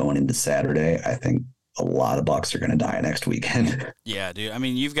 Friday, going into Saturday, I think a lot of bucks are going to die next weekend. Yeah, dude. I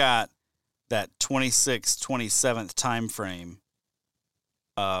mean, you've got that 26th, 27th time frame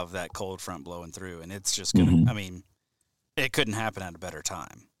of that cold front blowing through, and it's just going to, I mean, it couldn't happen at a better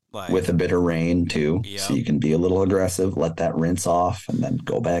time. Like, with a bit of rain too, so you can be a little aggressive, let that rinse off, and then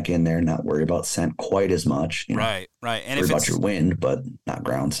go back in there, not worry about scent quite as much. Right. And worry about your wind, but not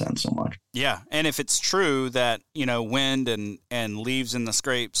ground scent so much. Yeah, and if it's true that wind and leaves in the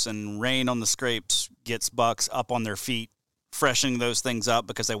scrapes and rain on the scrapes gets bucks up on their feet, freshening those things up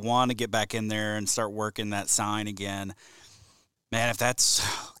because they want to get back in there and start working that sign again. Man, if that's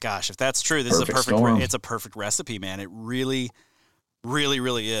true, this is it's a perfect recipe, man. It really, really,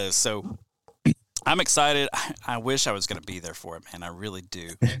 really is. So I'm excited. I wish I was going to be there for it, man. I really do.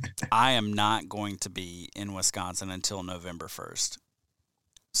 I am not going to be in Wisconsin until November 1st.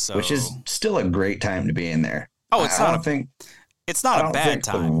 So, which is still a great time to be in there. Oh, it's not a bad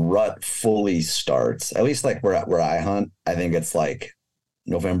time. The rut fully starts, at least like where I hunt. I think it's like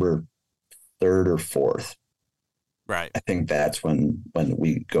November 3rd or 4th. Right. I think that's when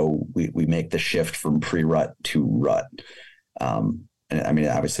we make the shift from pre-rut to rut. And I mean,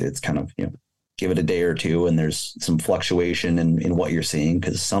 obviously it's kind of, give it a day or two and there's some fluctuation in what you're seeing,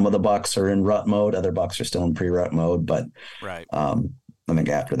 because some of the bucks are in rut mode, other bucks are still in pre-rut mode. But right. I think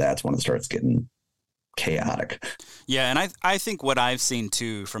after that's when it starts getting chaotic. Yeah. And I think what I've seen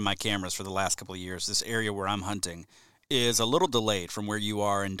too from my cameras for the last couple of years, this area where I'm hunting is a little delayed from where you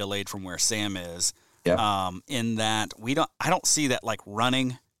are and delayed from where Sam is. Yeah. In that I don't see that like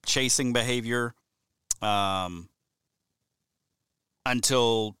running, chasing behavior, until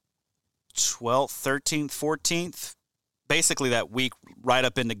 12th, 13th, 14th, basically that week right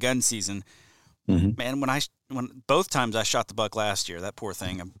up into gun season. Mm-hmm. Man, when both times I shot the buck last year, that poor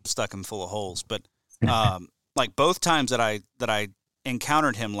thing, I'm stuck him full of holes. But like both times that I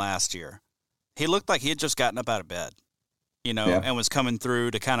encountered him last year, he looked like he had just gotten up out of bed. And was coming through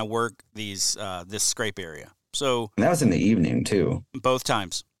to kind of work this scrape area. So and that was in the evening too. Both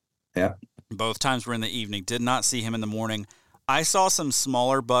times. Yeah. Both times were in the evening. Did not see him in the morning. I saw some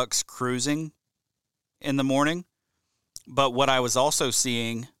smaller bucks cruising in the morning, but what I was also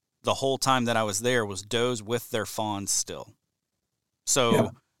seeing the whole time that I was there was does with their fawns still. So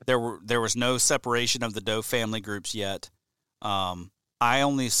there was no separation of the doe family groups yet. I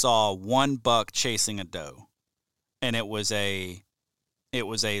only saw one buck chasing a doe. And it was a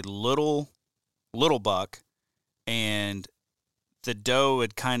little buck, and the doe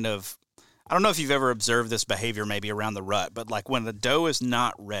had kind of, I don't know if you've ever observed this behavior maybe around the rut, but like when the doe is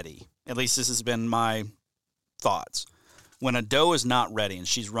not ready, at least this has been my thoughts. When a doe is not ready and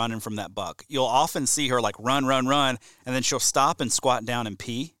she's running from that buck, you'll often see her like run, and then she'll stop and squat down and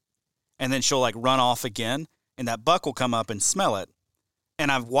pee, and then she'll like run off again, and that buck will come up and smell it.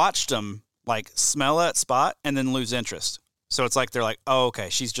 And I've watched them like smell that spot and then lose interest. So it's like they're like, oh,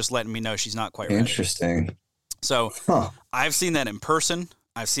 okay, she's just letting me know she's not quite ready. Interesting. So I've seen that in person.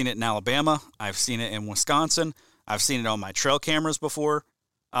 I've seen it in Alabama. I've seen it in Wisconsin. I've seen it on my trail cameras before.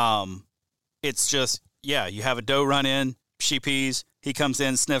 It's just, you have a doe run in, she pees, he comes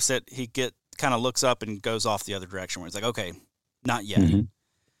in, sniffs it, he kind of looks up and goes off the other direction where it's like, okay, not yet. Mm-hmm.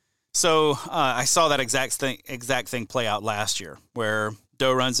 So I saw that exact thing play out last year where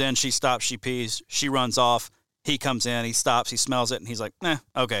doe runs in, she stops, she pees, she runs off, he comes in, he stops, he smells it, and he's like,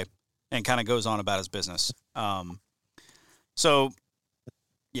 okay, and kind of goes on about his business. So,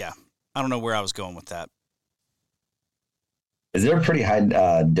 yeah, I don't know where I was going with that. Is there a pretty high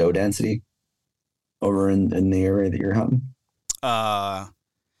doe density over in the area that you're hunting?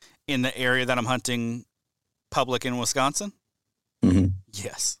 In the area that I'm hunting public in Wisconsin? Mm-hmm.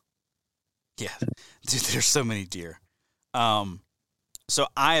 Yes. Yeah. Dude, there's so many deer. So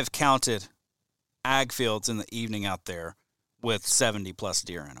I have counted ag fields in the evening out there with 70 plus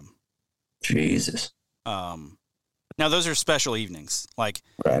deer in them. Jesus. Now those are special evenings. Like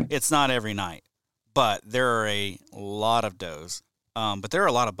Right. it's not every night, but there are a lot of does. But there are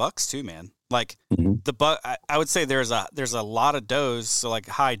a lot of bucks too, man. Like the buck, I would say there's a lot of does, so like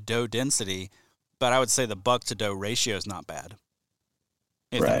high doe density, but I would say the buck to doe ratio is not bad,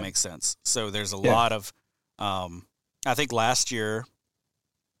 if that makes sense. So there's a lot of, I think last year,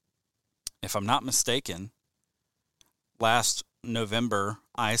 if I'm not mistaken, last November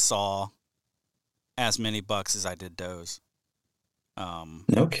I saw as many bucks as I did does.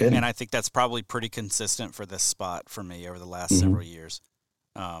 No kidding. And I think that's probably pretty consistent for this spot for me over the last several years.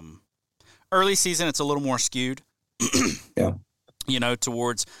 Early season, it's a little more skewed,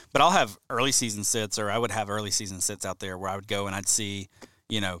 towards, but I'll have early season sits, or I would have early season sits out there where I would go and I'd see,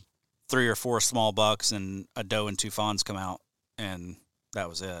 3 or 4 small bucks and a doe and 2 fawns come out, and that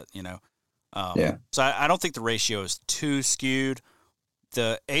was it, So I don't think the ratio is too skewed.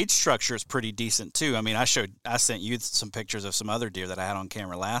 The age structure is pretty decent too. I mean, I sent you some pictures of some other deer that I had on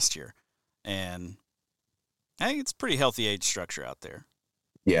camera last year, and I think it's pretty healthy age structure out there.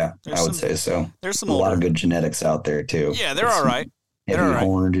 Yeah, I would say so. There's a lot of good genetics out there too. Yeah, they're all right. Heavy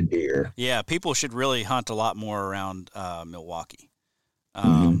horned deer. Yeah, people should really hunt a lot more around Milwaukee.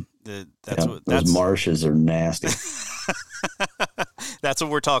 Those marshes are nasty. That's what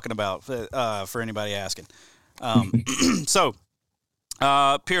we're talking about for anybody asking. So,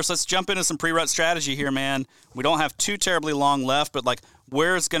 Pierce, let's jump into some pre-rut strategy here, man. We don't have too terribly long left, but like,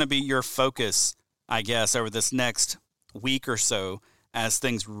 where's going to be your focus, I guess, over this next week or so as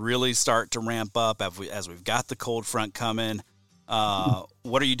things really start to ramp up, as we've got the cold front coming?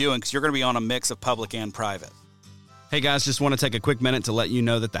 What are you doing? Because you're going to be on a mix of public and private. Hey guys, just want to take a quick minute to let you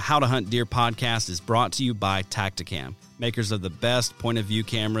know that the How to Hunt Deer podcast is brought to you by Tactacam, makers of the best point-of-view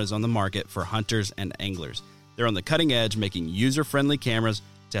cameras on the market for hunters and anglers. They're on the cutting edge, making user-friendly cameras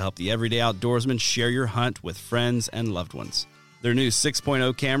to help the everyday outdoorsman share your hunt with friends and loved ones. Their new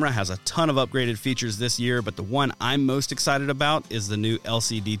 6.0 camera has a ton of upgraded features this year, but the one I'm most excited about is the new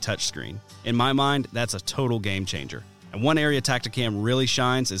LCD touchscreen. In my mind, that's a total game changer. And one area Tactacam really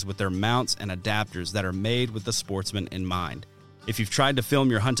shines is with their mounts and adapters that are made with the sportsman in mind. If you've tried to film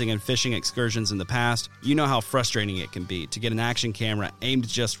your hunting and fishing excursions in the past, you know how frustrating it can be to get an action camera aimed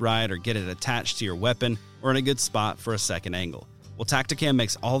just right or get it attached to your weapon or in a good spot for a second angle. Well, Tactacam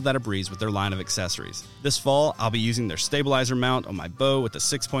makes all of that a breeze with their line of accessories. This fall, I'll be using their stabilizer mount on my bow with the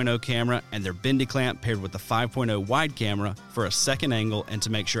 6.0 camera and their bendy clamp paired with the 5.0 wide camera for a second angle and to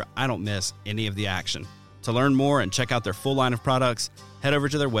make sure I don't miss any of the action. To learn more and check out their full line of products, head over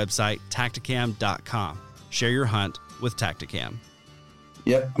to their website, tactacam.com. Share your hunt with Tactacam.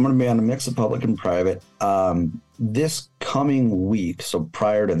 Yep, I'm going to be on a mix of public and private. This coming week, so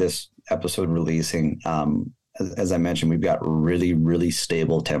prior to this episode releasing, as I mentioned, we've got really, really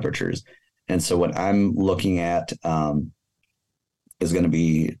stable temperatures. And so what I'm looking at is going to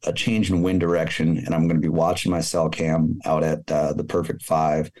be a change in wind direction. And I'm going to be watching my cell cam out at the Perfect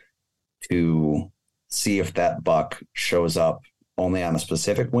 5 to see if that buck shows up only on a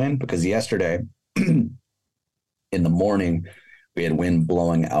specific wind. Because yesterday in the morning, we had wind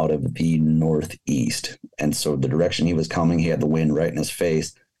blowing out of the northeast. And so the direction he was coming, he had the wind right in his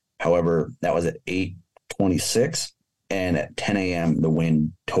face. However, that was at 8:26, and at 10 a.m. the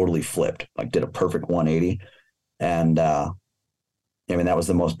wind totally flipped, like did a perfect 180. And that was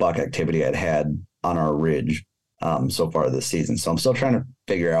the most buck activity I'd had on our ridge so far this season. So I'm still trying to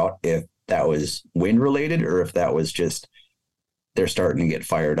figure out if that was wind related or if that was just they're starting to get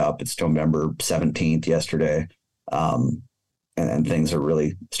fired up. It's November 17th yesterday, and things are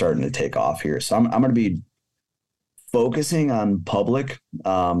really starting to take off here. So I'm going to be focusing on public.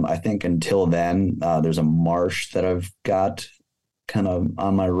 I think until then, there's a marsh that I've got kind of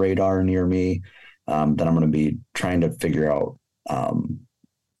on my radar near me that I'm going to be trying to figure out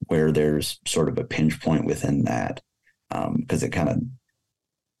where there's sort of a pinch point within that, because it kind of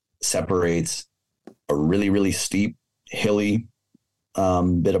separates a really, really steep, hilly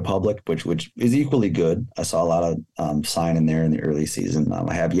bit of public, which is equally good. I saw a lot of sign in there in the early season.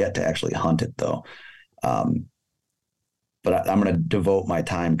 I have yet to actually hunt it though. But I'm going to devote my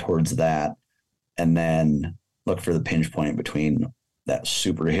time towards that and then look for the pinch point between that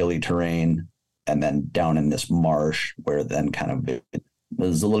super hilly terrain and then down in this marsh where then kind of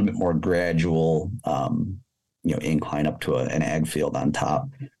there's a little bit more gradual, incline up to an ag field on top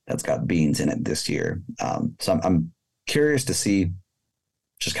that's got beans in it this year. So I'm curious to see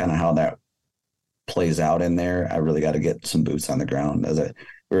just kind of how that plays out in there. I really got to get some boots on the ground.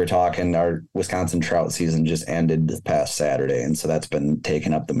 We were talking, our Wisconsin trout season just ended this past Saturday. And so that's been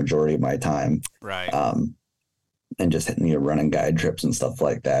taking up the majority of my time. Right. and just running guide trips and stuff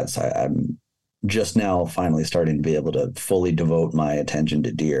like that. So I'm just now finally starting to be able to fully devote my attention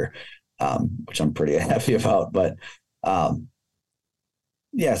to deer, which I'm pretty happy about. But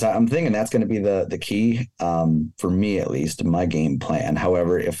so I'm thinking that's going to be the key, for me, at least, my game plan.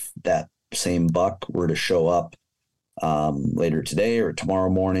 However, if that same buck were to show up later today or tomorrow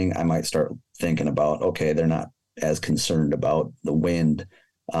morning, I might start thinking about, okay, they're not as concerned about the wind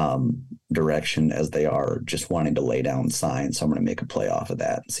direction as they are just wanting to lay down signs. So I'm going to make a play off of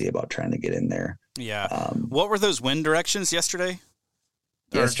that and see about trying to get in there. Yeah. What were those wind directions yesterday?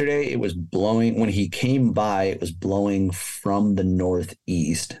 Yesterday, it was blowing. When he came by, it was blowing from the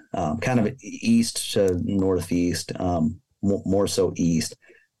northeast, kind of east to northeast, more so east.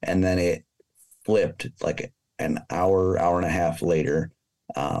 And then it flipped like an hour and a half later,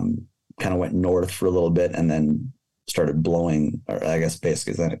 kind of went north for a little bit and then started blowing, or I guess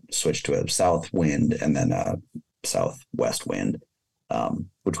basically then it switched to a south wind and then a southwest wind,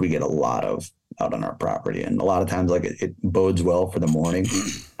 which we get a lot of out on our property. And a lot of times, like it bodes well for the morning,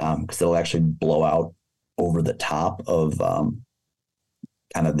 because it'll actually blow out over the top of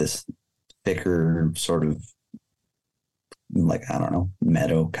kind of this thicker sort of, like, I don't know,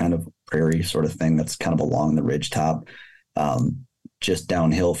 meadow kind of prairie sort of thing that's kind of along the ridge top, just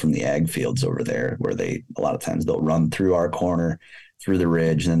downhill from the ag fields over there, where a lot of times they'll run through our corner, through the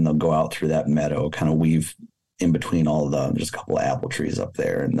ridge, and then they'll go out through that meadow, kind of weave in between there's a couple of apple trees up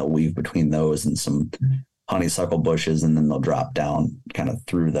there, and they'll weave between those and some honeysuckle bushes, and then they'll drop down kind of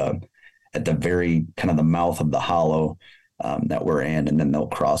through at the very kind of the mouth of the hollow that we're in, and then they'll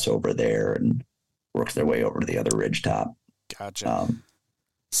cross over there and work their way over to the other ridge top. Gotcha.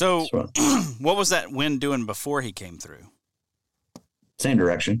 So what was that wind doing before he came through? Same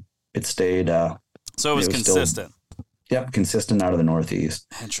direction. It stayed. So it was consistent. Consistent out of the northeast.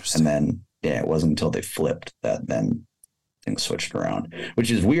 Interesting. And then, it wasn't until they flipped that then things switched around,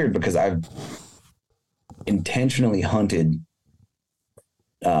 which is weird because I've intentionally hunted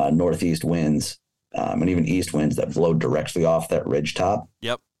northeast winds and even east winds that blow directly off that ridge top.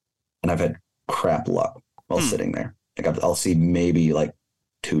 Yep. And I've had crap luck while sitting there. Like I'll see maybe like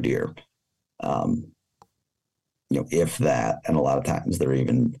 2 deer, if that. And a lot of times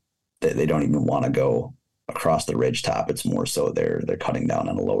they don't even want to go across the ridge top. It's more so they're cutting down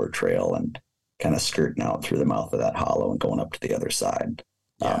on a lower trail and kind of skirting out through the mouth of that hollow and going up to the other side.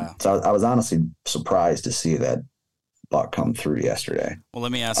 Yeah. So I was honestly surprised to see that buck come through yesterday. Well,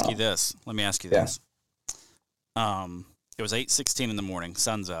 let me ask you this. It was 8:16 in the morning.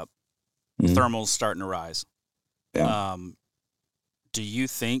 Sun's up. Mm-hmm. Thermal's starting to rise. Yeah. Do you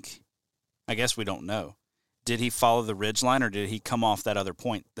think, I guess we don't know, did he follow the ridge line or did he come off that other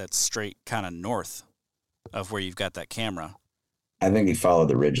point that's straight kind of north of where you've got that camera? I think he followed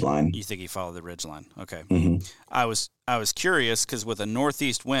the ridge line. You think he followed the ridge line? Okay. Mm-hmm. I was curious because with a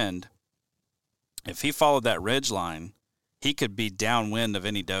northeast wind, if he followed that ridge line, he could be downwind of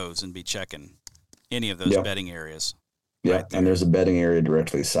any does and be checking any of those bedding areas. Yeah, right, and there's a bedding area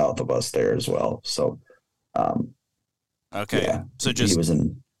directly south of us there as well. So, okay. Yeah, so just he was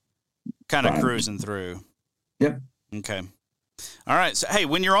in kind of cruising through. Yep. Okay. All right. So, hey,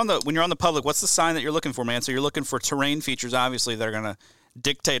 when you're on the public, what's the sign that you're looking for, man? So you're looking for terrain features, obviously, that are going to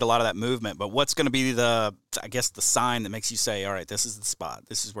dictate a lot of that movement. But what's going to be the sign that makes you say, all right, this is the spot.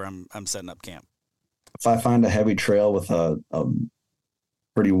 This is where I'm setting up camp. If I find a heavy trail with a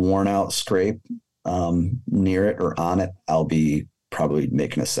pretty worn out scrape near it or on it, I'll be probably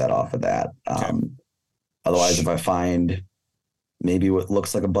making a set off of that. Okay. Otherwise, if I find maybe what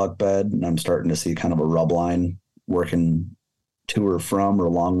looks like a buck bed and I'm starting to see kind of a rub line working to or from or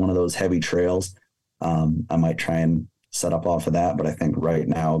along one of those heavy trails, I might try and set up off of that. But I think right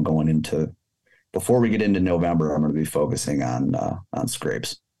now, before we get into November, I'm going to be focusing on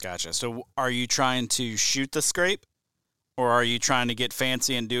scrapes. Gotcha. So are you trying to shoot the scrape, or are you trying to get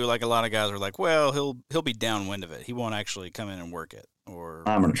fancy and do like a lot of guys are like, well, he'll be downwind of it. He won't actually come in and work it. Or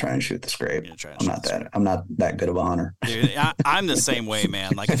I'm going to try and shoot the scrape. I'm not that good of a hunter. Dude, I'm the same way,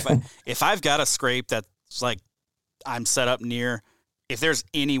 man. Like if I've got a scrape that's like I'm set up near, if there's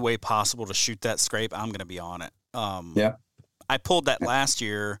any way possible to shoot that scrape, I'm going to be on it. Yeah. I pulled that last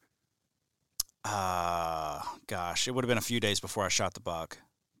year. Gosh, it would have been a few days before I shot the buck.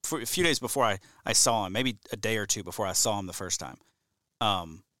 A few days before I saw him, maybe a day or two before I saw him the first time. I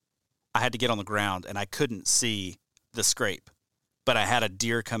had to get on the ground and I couldn't see the scrape, but I had a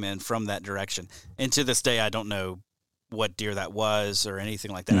deer come in from that direction. And to this day, I don't know what deer that was or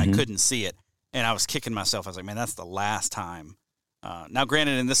anything like that. Mm-hmm. I couldn't see it. And I was kicking myself. I was like, man, that's the last time. Now,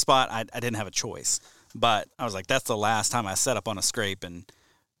 granted, in this spot, I didn't have a choice, but I was like, that's the last time I set up on a scrape and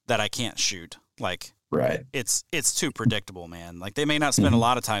that I can't shoot. Like, Right. It's too predictable, man. Like, they may not spend a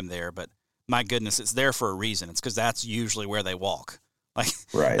lot of time there, but my goodness, it's there for a reason. It's because that's usually where they walk. Like,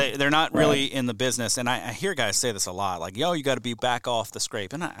 Right. they're not really in the business. And I hear guys say this a lot, like, yo, you got to be back off the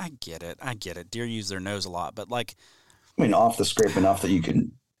scrape. And I get it. I get it. Deer use their nose a lot, but like, I mean, off the scrape enough that you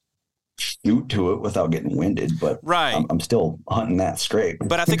can shoot to it without getting winded, but right. I'm still hunting that scrape.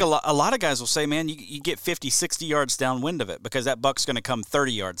 But I think a lot of guys will say, man, you get 50, 60 yards downwind of it because that buck's going to come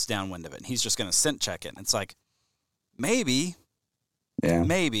 30 yards downwind of it. And he's just going to scent check it. And it's like, maybe,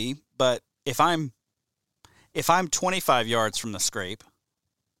 but if I'm 25 yards from the scrape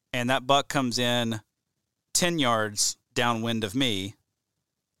and that buck comes in 10 yards downwind of me,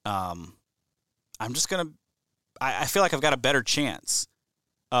 I'm just going to, I feel like I've got a better chance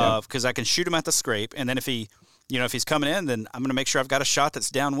because I can shoot him at the scrape. And then if he's coming in, then I'm going to make sure I've got a shot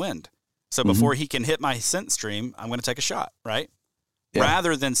that's downwind. So before he can hit my scent stream, I'm going to take a shot, right? Yeah.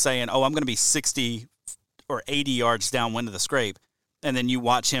 Rather than saying, oh, I'm going to be 60 or 80 yards downwind of the scrape. And then you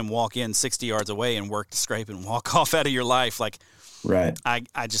watch him walk in 60 yards away and work the scrape and walk off out of your life. Like, right.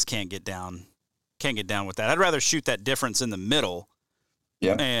 I just can't get down with that. I'd rather shoot that difference in the middle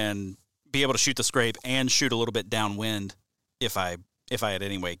and be able to shoot the scrape and shoot a little bit downwind if I at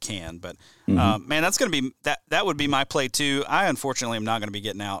any way can. But man, that's going to be that would be my play too. I unfortunately am not going to be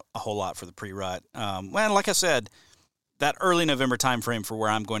getting out a whole lot for the pre-rut. Well, like I said, that early November timeframe for where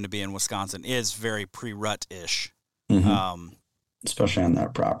I'm going to be in Wisconsin is very pre-rut-ish. Especially on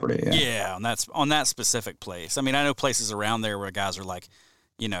that property. Yeah, on that specific place. I mean, I know places around there where guys are like,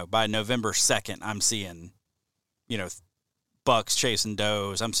 by November 2nd, I'm seeing, bucks chasing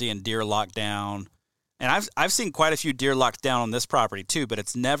does. I'm seeing deer locked down. And I've seen quite a few deer locked down on this property too, but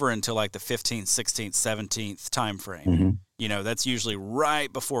it's never until like the 15th, 16th, 17th time frame. That's usually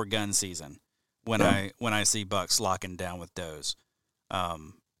right before gun season when I see bucks locking down with does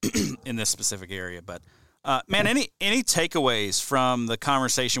in this specific area. But man, any takeaways from the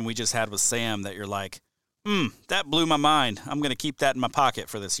conversation we just had with Sam that you're like, that blew my mind. I'm going to keep that in my pocket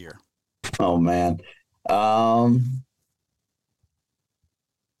for this year. Oh man.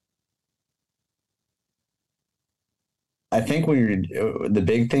 I think the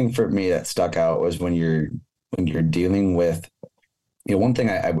big thing for me that stuck out was when you're dealing with, one thing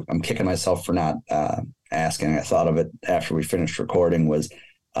I'm kicking myself for not asking. I thought of it after we finished recording was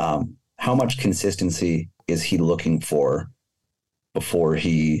how much consistency is he looking for before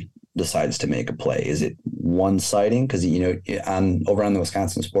he decides to make a play? Is it one sighting? Because over on the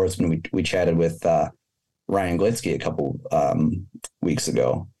Wisconsin Sportsman, we chatted with Ryan Glitsky a couple weeks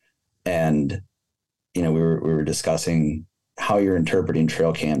ago, and we were discussing how you're interpreting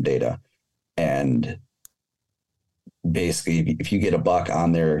trail cam data, and basically if you get a buck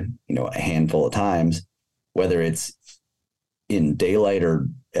on there, a handful of times, whether it's in daylight or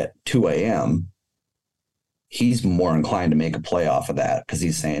at 2 a.m., he's more inclined to make a play off of that because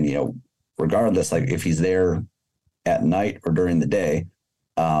he's saying, regardless, like if he's there at night or during the day,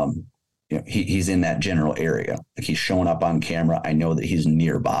 he's in that general area. Like he's showing up on camera. I know that he's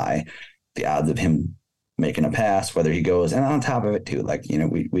nearby. The odds of him making a pass, whether he goes, and on top of it too, like,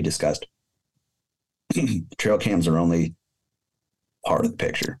 we discussed, trail cams are only part of the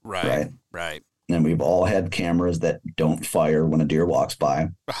picture. Right. And we've all had cameras that don't fire when a deer walks by,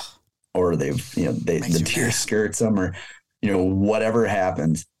 or the deer skirts them, or, whatever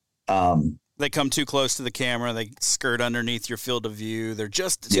happens. They come too close to the camera. They skirt underneath your field of view. They're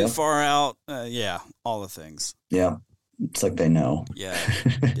just too far out. All the things. Yeah. It's like they know. Yeah.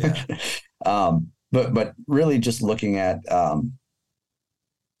 But really just looking at, I'm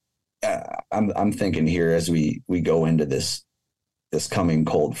thinking here as we go into this coming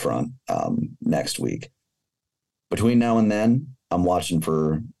cold front next week. Between now and then, I'm watching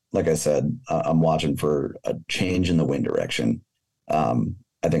for, like I said, I'm watching for a change in the wind direction.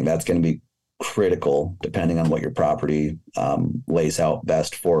 I think that's going to be critical depending on what your property lays out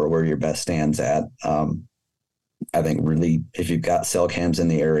best for, where your best stands at. I think really, if you've got cell cams in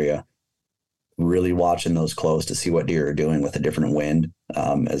the area, really watching those close to see what deer are doing with a different wind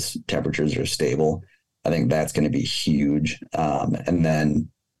as temperatures are stable. I think that's going to be huge. And then,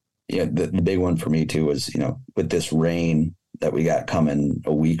 the big one for me too is, with this rain that we got coming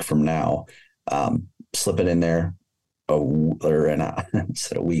a week from now, slip it in there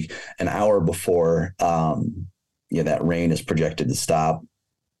instead of a week, an hour before, that rain is projected to stop.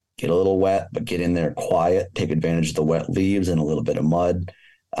 Get a little wet, but get in there quiet, take advantage of the wet leaves and a little bit of mud.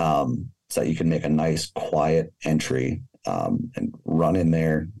 So that you can make a nice quiet entry and run in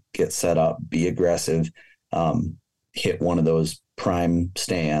there, get set up, be aggressive, hit one of those prime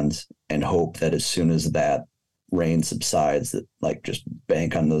stands and hope that as soon as that rain subsides, that like just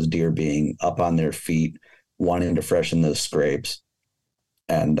bank on those deer being up on their feet, wanting to freshen those scrapes,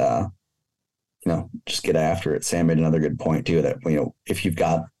 and just get after it. Sam made another good point too, that if you've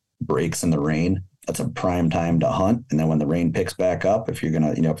got breaks in the rain, that's a prime time to hunt. And then when the rain picks back up, if you're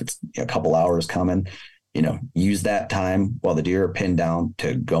gonna, if it's a couple hours coming, use that time while the deer are pinned down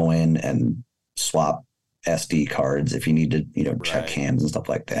to go in and swap SD cards if you need to, check cams and stuff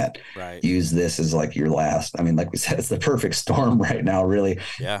like that. Right. Use this as like your last. I mean, like we said, it's the perfect storm right now, really.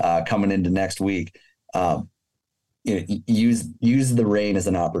 Yeah. Coming into next week. Use the rain as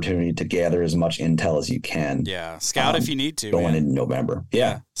an opportunity to gather as much intel as you can. Yeah. Scout if you need to. Going in November.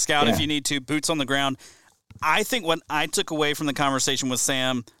 Yeah. Scout if you need to. Boots on the ground. I think what I took away from the conversation with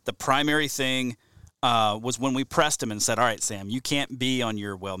Sam, the primary thing was when we pressed him and said, all right, Sam, you can't be on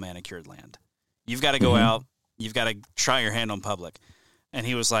your well-manicured land. You've got to go out. You've got to try your hand on public. And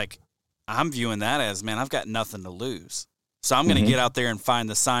he was like, I'm viewing that as, man, I've got nothing to lose. So I'm going to get out there and find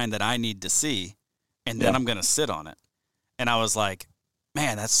the sign that I need to see, and then I'm going to sit on it. And I was like,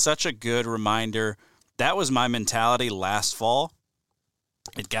 man, that's such a good reminder. That was my mentality last fall.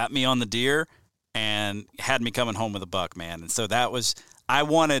 It got me on the deer and had me coming home with a buck, man. And so that was, I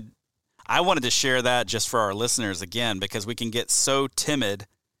wanted to share that just for our listeners again, because we can get so timid,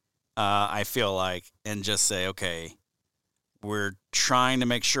 I feel like, and just say, okay, we're trying to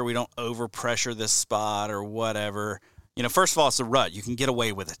make sure we don't overpressure this spot or whatever. First of all, it's a rut. You can get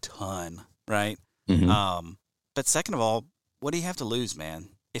away with a ton, right? But second of all, what do you have to lose, man?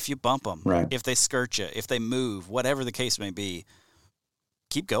 If you bump them, if they skirt you, if they move, whatever the case may be,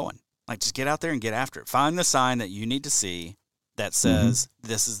 keep going. Like, just get out there and get after it. Find the sign that you need to see that says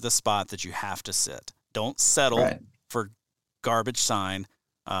this is the spot that you have to sit. Don't settle for garbage sign.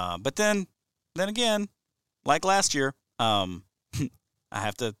 But then again, like last year, I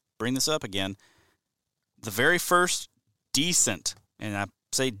have to bring this up again. The very first decent, and I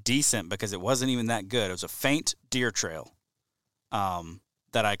say decent because it wasn't even that good. It was a faint deer trail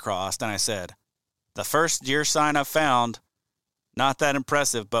that I crossed, and I said, the first deer sign I found, not that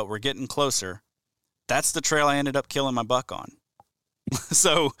impressive, but we're getting closer. That's the trail I ended up killing my buck on.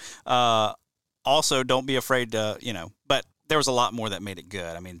 So also don't be afraid to, but there was a lot more that made it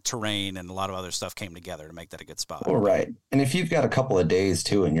good. I mean, terrain and a lot of other stuff came together to make that a good spot. Well, right. And if you've got a couple of days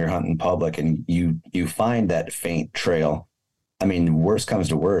too and you're hunting public and you find that faint trail, I mean, worst comes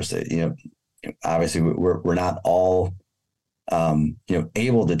to worst, obviously we're not all,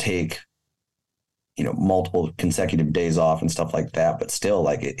 able to take, multiple consecutive days off and stuff like that. But still,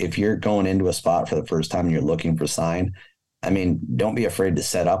 like, if you're going into a spot for the first time and you're looking for sign, I mean, don't be afraid to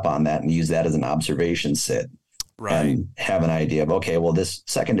set up on that and use that as an observation sit. Right. And have an idea of, okay, well, this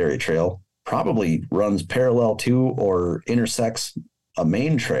secondary trail probably runs parallel to or intersects a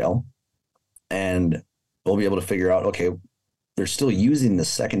main trail. And we'll be able to figure out, okay, they're still using the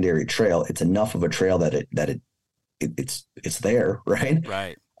secondary trail. It's enough of a trail that it's there. Right.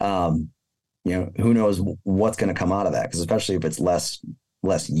 Right. Who knows what's going to come out of that? Because especially if it's less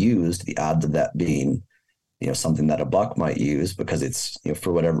used, the odds of that being, something that a buck might use because it's,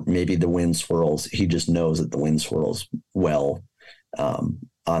 for whatever, maybe the wind swirls. He just knows that the wind swirls well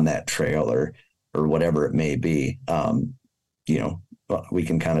on that trail or whatever it may be. We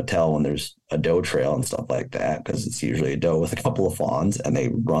can kind of tell when there's a doe trail and stuff like that, because it's usually a doe with a couple of fawns and they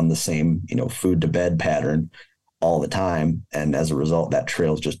run the same, food to bed pattern all the time. And as a result, that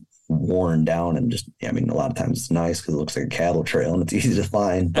trail is just worn down and just, a lot of times it's nice because it looks like a cattle trail and it's easy to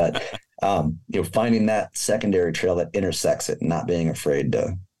find, but finding that secondary trail that intersects it and not being afraid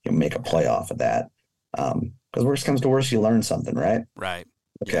to make a play off of that. Because worst comes to worst, you learn something, right? Right.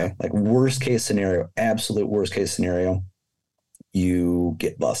 Okay. Yeah. Like worst case scenario, absolute worst case scenario, you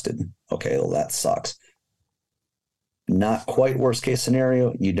get busted. Okay. Well, that sucks. Not quite worst case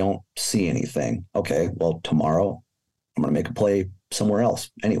scenario, you don't see anything. Okay. Well, tomorrow I'm going to make a play somewhere else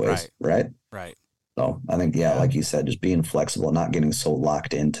anyways. Right. So I think, like you said, just being flexible, not getting so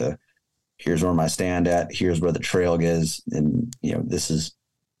locked into here's where my stand at, here's where the trail is. And, this is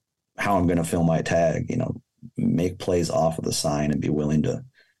how I'm going to fill my tag, make plays off of the sign and be willing to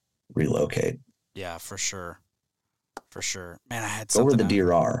relocate. Yeah, for sure. Man, I had go where the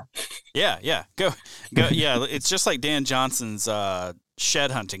deer are. Yeah. Go. Yeah. It's just like Dan Johnson's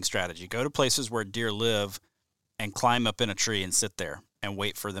shed hunting strategy. Go to places where deer live and climb up in a tree and sit there and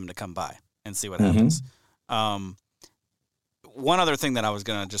wait for them to come by and see what happens. One other thing that I was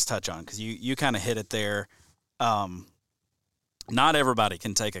going to just touch on, because you kind of hit it there. Not everybody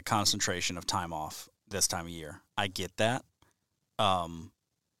can take a concentration of time off this time of year. I get that.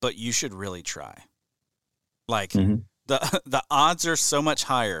 But you should really try. Like the odds are so much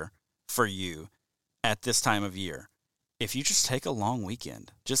higher for you at this time of year, if you just take a long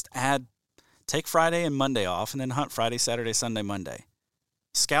weekend, take Friday and Monday off and then hunt Friday, Saturday, Sunday, Monday.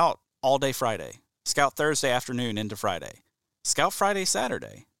 Scout all day Friday. Scout Thursday afternoon into Friday. Scout Friday,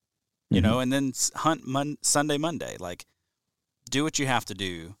 Saturday, you know, and then hunt Sunday, Monday. Like, do what you have to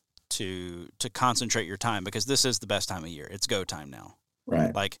do to concentrate your time, because this is the best time of year. It's go time now.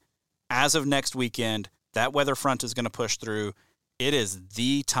 Right. Like, as of next weekend, that weather front is going to push through. It is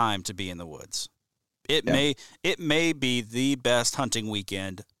the time to be in the woods. It may be the best hunting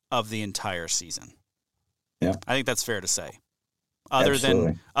weekend of the entire season. Yeah. I think that's fair to say. Other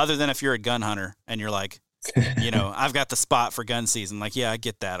than if you're a gun hunter and you're like, you know, I've got the spot for gun season. Like, yeah, I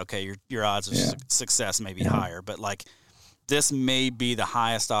get that. Okay, your odds of success may be higher, but like, this may be the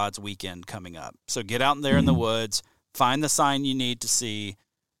highest odds weekend coming up. So get out there in the woods, find the sign you need to see,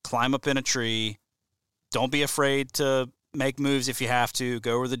 climb up in a tree. Don't be afraid to make moves if you have to.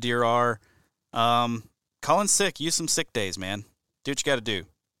 Go where the deer are. Call in sick. Use some sick days, man. Do what you got to do.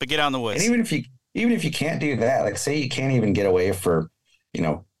 But get out in the woods. And even if you can't do that, like say you can't even get away for, you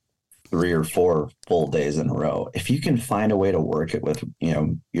know, 3 or 4 full days in a row. If you can find a way to work it with, you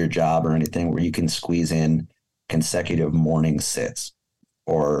know, your job or anything where you can squeeze in consecutive morning sits,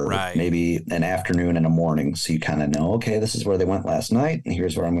 or maybe an afternoon and a morning, so you kind of know, okay, this is where they went last night, and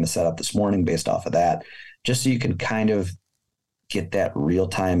here's where I'm going to set up this morning based off of that, just so you can kind of get that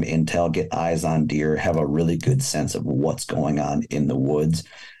real-time intel, get eyes on deer, have a really good sense of what's going on in the woods.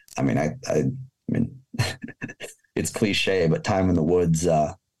 I mean, I mean, it's cliche, but time in the woods,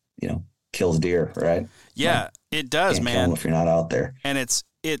 you know, kills deer, right? Yeah, it does, can't man. kill them if you're not out there. And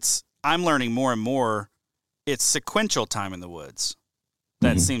it's I'm learning more and more. It's sequential time in the woods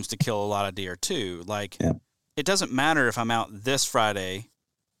that seems to kill a lot of deer too. Like, it doesn't matter if I'm out this Friday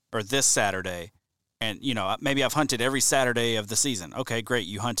or this Saturday, and, you know, maybe I've hunted every Saturday of the season. Okay, great.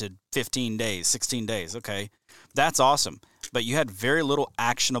 You hunted 15 days, 16 days. Okay, that's awesome. But you had very little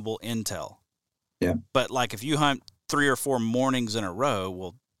actionable intel. Yeah. But like, if you hunt 3 or 4 mornings in a row,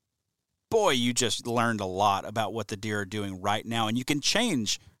 well, boy, you just learned a lot about what the deer are doing right now. And you can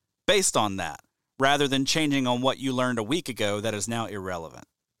change based on that, rather than changing on what you learned a week ago that is now irrelevant.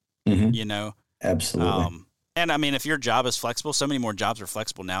 You know? Absolutely. And I mean, if your job is flexible, so many more jobs are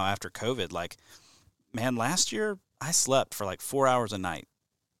flexible now after COVID. Like, man, last year I slept for like 4 hours a night.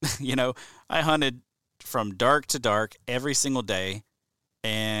 You know, I hunted from dark to dark every single day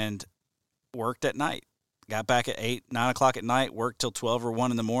and worked at night. Got back at 8, 9 o'clock at night, worked till 12 or 1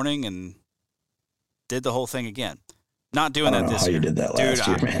 in the morning, and did the whole thing again. Not doing that this year. You did that last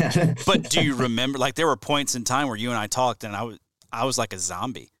year, man. But do you remember, like, there were points in time where you and I talked, and I was like a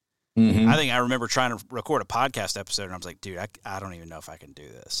zombie. I think I remember trying to record a podcast episode, and I was like, dude, I don't even know if I can do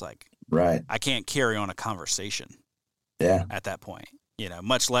this. Like, I can't carry on a conversation at that point, you know,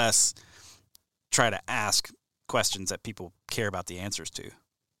 much less try to ask questions that people care about the answers to.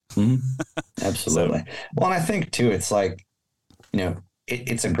 Absolutely. Well, and I think too, it's like, you know,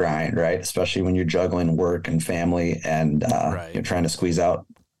 it's a grind, right? Especially when you're juggling work and family and you're trying to squeeze out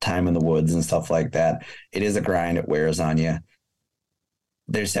time in the woods and stuff like that. It is a grind. It wears on you.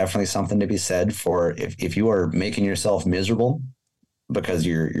 There's definitely something to be said for if you are making yourself miserable because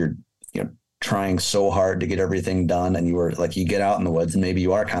you're trying so hard to get everything done, and you were like, you get out in the woods and maybe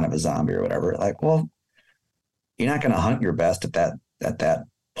you are kind of a zombie or whatever. Like, well, you're not going to hunt your best at that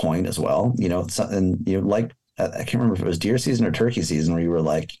point as well. You know, something, you know, like, I can't remember if it was deer season or turkey season where you were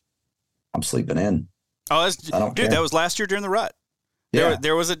like, I'm sleeping in. Oh, dude, that was last year during the rut.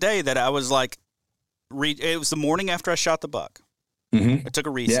 There was a day that I was like, it was the morning after I shot the buck. I took a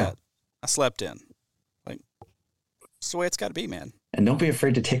reset. I slept in. Like, it's the way it's got to be, man. And don't be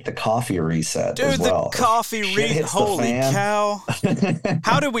afraid to take the coffee reset, dude, as well. The coffee reset. Holy cow.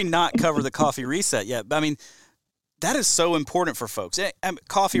 How did we not cover the coffee reset yet? I mean, that is so important for folks.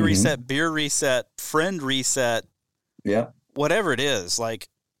 Coffee reset, beer reset, friend reset. Whatever it is, like,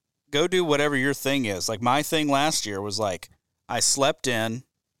 go do whatever your thing is. Like, my thing last year was like, I slept in,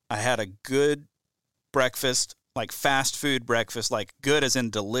 I had a good breakfast, like fast food breakfast, like good as in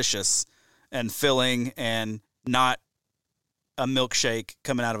delicious and filling, and not a milkshake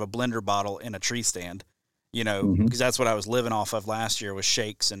coming out of a blender bottle in a tree stand, you know, because that's what I was living off of last year, was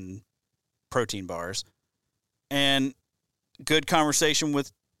shakes and protein bars. And good conversation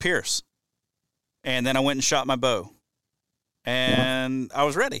with Pierce. And then I went and shot my bow. And I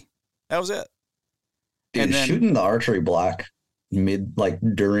was ready. That was it. Dude, and then shooting the archery block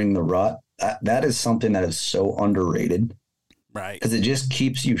during the rut, that is something that is so underrated. Right. Because it just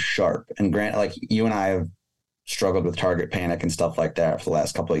keeps you sharp. And Grant, like, you and I have struggled with target panic and stuff like that for the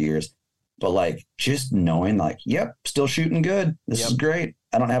last couple of years. But like, just knowing like, yep, still shooting good. This is great.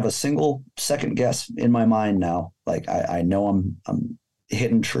 I don't have a single second guess in my mind now. Like I know I'm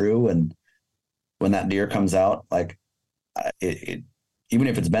hitting true. And when that deer comes out, like it even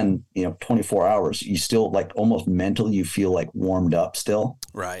if it's been, 24 hours, you still like almost mentally, you feel like warmed up still.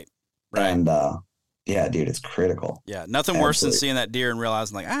 Right. And, yeah, dude, it's critical. Yeah. Nothing worse than seeing that deer and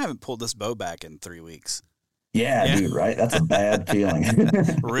realizing like, I haven't pulled this bow back in 3 weeks. Yeah, dude, right? That's a bad feeling.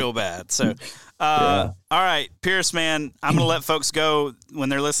 Real bad. So, all right, Pierce, man, I'm going to let folks go when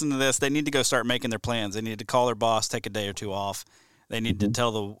they're listening to this. They need to go start making their plans. They need to call their boss, take a day or two off. They need to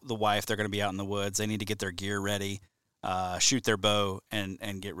tell the wife they're going to be out in the woods. They need to get their gear ready, shoot their bow,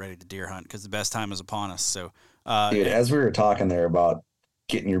 and get ready to deer hunt because the best time is upon us. So, dude, as we were talking there about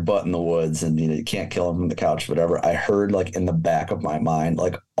getting your butt in the woods and, you can't kill them from the couch, whatever, I heard like in the back of my mind,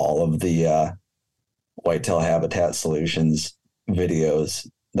 like all of the, Whitetail Habitat Solutions videos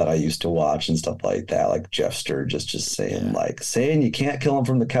that I used to watch and stuff like that, like Jeff Sturgis just saying you can't kill them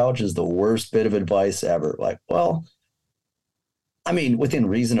from the couch is the worst bit of advice ever. Like, well, I mean, within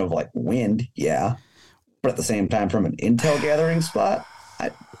reason of like wind, yeah, but at the same time, from an intel gathering spot,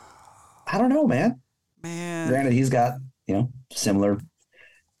 I don't know, man. Granted, he's got similar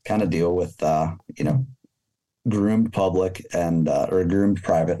kind of deal with groomed public and or groomed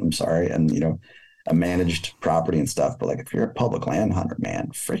private. I'm sorry, and a managed property and stuff. But like, if you're a public land hunter, man,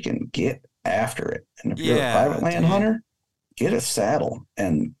 freaking get after it. And if you're a private land hunter, get a saddle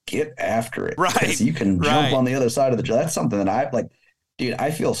and get after it. Right. Because you can jump on the other side of the, that's something that I like, dude, I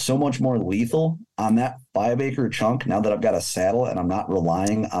feel so much more lethal on that 5-acre chunk now that I've got a saddle and I'm not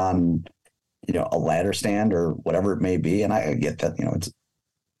relying on, a ladder stand or whatever it may be. And I get that, it's,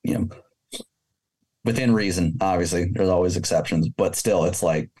 within reason, obviously there's always exceptions, but still it's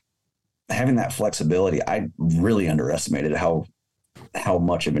like, having that flexibility, I really underestimated how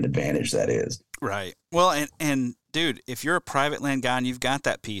much of an advantage that is. Right. Well, and dude, if you're a private land guy and you've got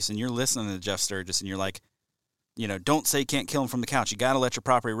that piece and you're listening to Jeff Sturgis and you're like, don't say you can't kill him from the couch. You got to let your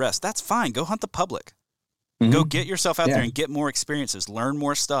property rest. That's fine. Go hunt the public. Mm-hmm. Go get yourself out there and get more experiences, learn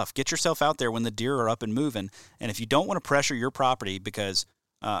more stuff, get yourself out there when the deer are up and moving. And if you don't want to pressure your property, because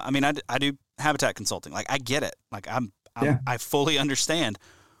I do habitat consulting. Like I get it. Like I fully understand.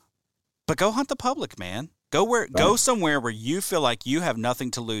 But go hunt the public, man. Go somewhere where you feel like you have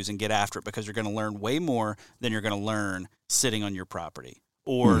nothing to lose and get after it because you're going to learn way more than you're going to learn sitting on your property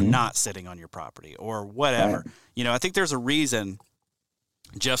or not sitting on your property or whatever. Right. I think there's a reason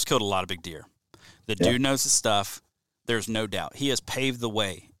Jeff's killed a lot of big deer. The dude knows his stuff. There's no doubt. He has paved the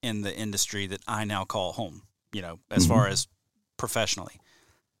way in the industry that I now call home, as far as professionally.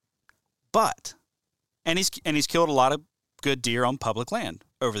 But, and he's killed a lot of good deer on public land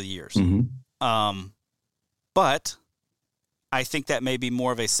over the years. But I think that may be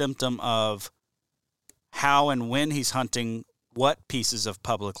more of a symptom of how and when he's hunting what pieces of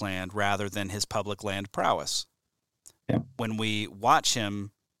public land rather than his public land prowess. Yeah. When we watch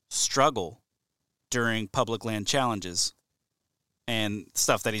him struggle during public land challenges and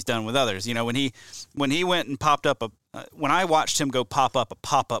stuff that he's done with others, when he went and popped up when I watched him go pop up a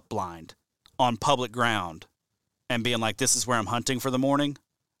pop-up blind on public ground and being like, this is where I'm hunting for the morning.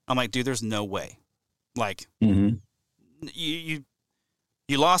 I'm like, dude, there's no way. Like, you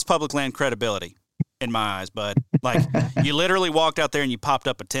lost public land credibility in my eyes, bud. Like, you literally walked out there and you popped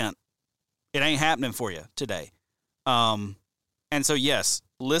up a tent. It ain't happening for you today. And so, yes,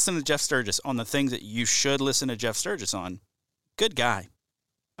 listen to Jeff Sturgis on the things that you should listen to Jeff Sturgis on. Good guy.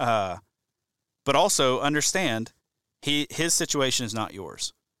 But also understand his situation is not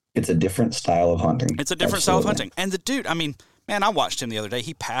yours. It's a different style of hunting. It's a different style of hunting. And the dude, I mean, man, I watched him the other day.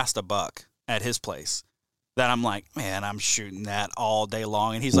 He passed a buck at his place that I'm like, man, I'm shooting that all day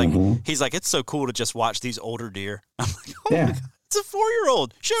long. And he's like, it's so cool to just watch these older deer. I'm like, oh my God, it's a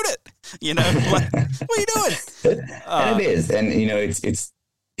 4-year-old. Shoot it. Like, what are you doing? And it is. And,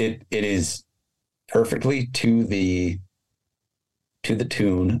 it is perfectly to the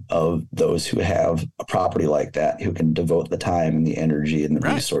tune of those who have a property like that, who can devote the time and the energy and the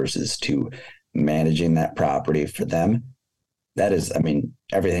resources to managing that property for them. That is, I mean,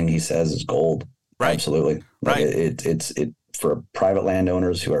 everything he says is gold. Right. Absolutely. Like right. It's for private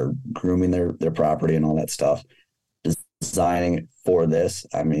landowners who are grooming their property and all that stuff, designing for this.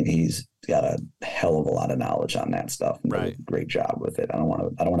 I mean, he's got a hell of a lot of knowledge on that stuff. And did a great job with it. I don't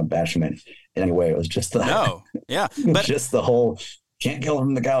want to bash him in any way. It was just but just the whole can't kill him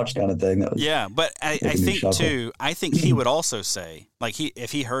from the couch kind of thing. That was but I think too, I think he would also say, like,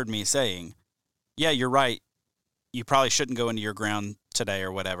 if he heard me saying, yeah, you're right, you probably shouldn't go into your ground today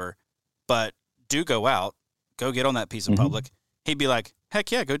or whatever, but do go out, go get on that piece of public. He'd be like,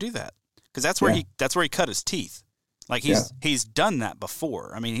 heck yeah, go do that. Cause that's where he cut his teeth. Like he's done that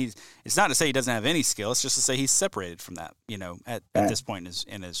before. I mean, it's not to say he doesn't have any skill. It's just to say he's separated from that, at this point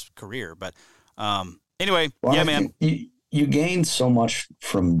in his career. But anyway, well, man. You gain so much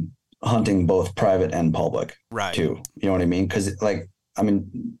from hunting both private and public, right? Too. You know what I mean? Because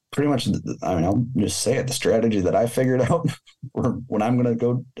pretty much, I'll just say it. The strategy that I figured out when I'm going to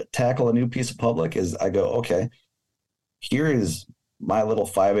go tackle a new piece of public is I go, okay, here is my little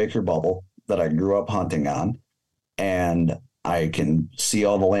 5-acre bubble that I grew up hunting on, and I can see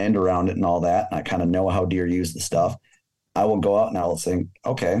all the land around it and all that. And I kind of know how deer use the stuff. I will go out and I will think,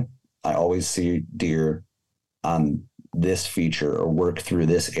 okay, I always see deer on this feature or work through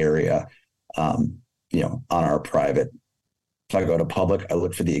this area, on our private. If I go to public, I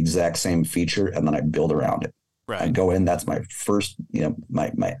look for the exact same feature and then I build around it. Right. I go in, that's my first,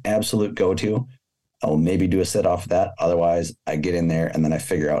 my absolute go-to. I will maybe do a set off of that. Otherwise, I get in there and then I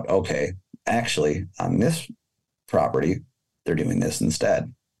figure out, okay, actually on this property, they're doing this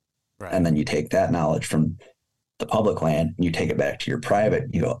instead. Right. And then you take that knowledge from the public land and you take it back to your private.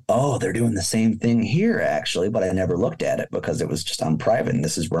 You go, oh, they're doing the same thing here actually, but I never looked at it because it was just on private and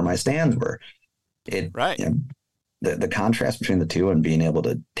this is where my stands were. Right. The contrast between the two and being able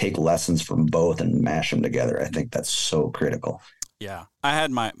to take lessons from both and mash them together, I think that's so critical. Yeah. I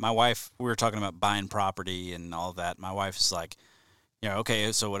had my wife, we were talking about buying property and all that. My wife's like,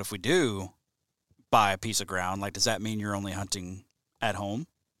 okay, so what if we do buy a piece of ground? Like, does that mean you're only hunting at home?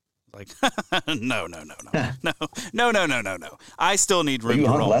 Like, no. I still need room you to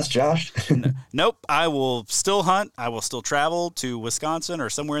hunt roam. less, Josh? Nope. I will still hunt. I will still travel to Wisconsin or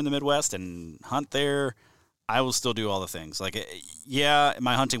somewhere in the Midwest and hunt there. I will still do all the things. Like, yeah,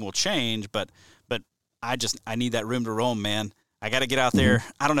 my hunting will change, but I need that room to roam, man. I got to get out there.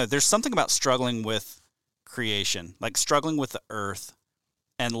 I don't know. There's something about struggling with creation, like struggling with the earth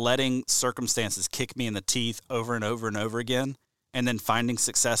and letting circumstances kick me in the teeth over and over and over again, and then finding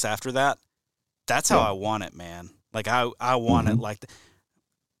success after that. That's how I want it, man. Like I want it like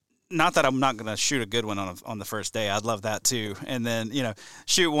not that I'm not going to shoot a good one on the first day. I'd love that too. And then,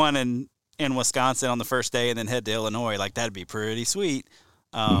 shoot one in Wisconsin on the first day and then head to Illinois. Like that'd be pretty sweet.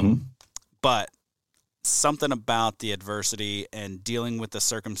 But something about the adversity and dealing with the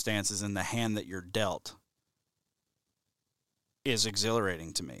circumstances and the hand that you're dealt is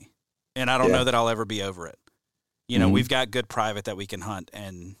exhilarating to me. And I don't know that I'll ever be over it. We've got good private that we can hunt,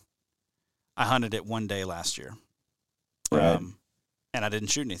 and I hunted it one day last year. Right. And I didn't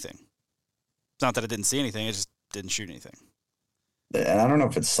shoot anything. It's not that I didn't see anything, I just didn't shoot anything. And I don't know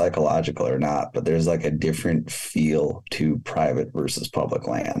if it's psychological or not, but there's like a different feel to private versus public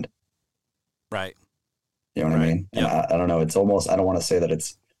land. Right. You know what I mean? And I don't know. It's almost, I don't want to say that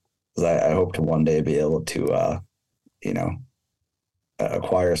it's, because I hope to one day be able to,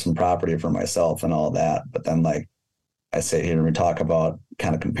 acquire some property for myself and all that. But then like I sit here and we talk about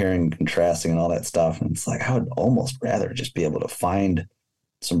kind of comparing and contrasting and all that stuff. And it's like, I would almost rather just be able to find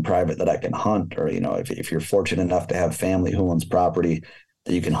some private that I can hunt, or, if you're fortunate enough to have family who owns property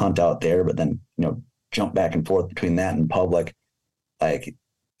that you can hunt out there, but then, jump back and forth between that and public. Like,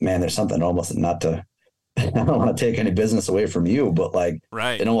 man, there's something almost not to, I don't want to take any business away from you, but like,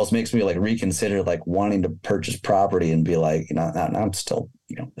 right. It almost makes me like reconsider like wanting to purchase property and be like, I'm still,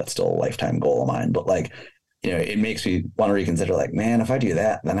 that's still a lifetime goal of mine. But like, it makes me want to reconsider like, man, if I do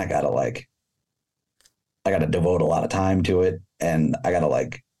that, then I got to devote a lot of time to it. And I got to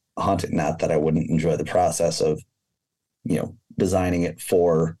like hunt it. Not that I wouldn't enjoy the process of, designing it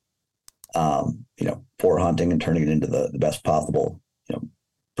for, for hunting and turning it into the best possible,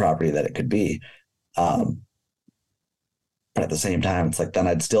 property that it could be. But at the same time, it's like, then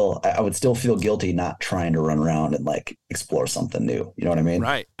I would still feel guilty not trying to run around and like explore something new. You know what I mean?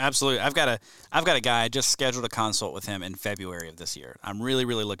 Right. Absolutely. I've got a guy, I just scheduled a consult with him in February of this year. I'm really,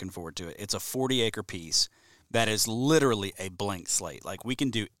 really looking forward to it. It's a 40-acre piece that is literally a blank slate. Like we can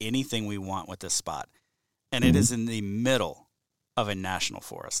do anything we want with this spot. And it is in the middle of a national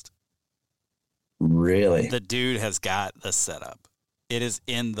forest. Really? The dude has got the setup. It is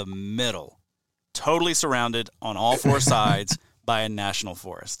in the middle, totally surrounded on all four sides by a national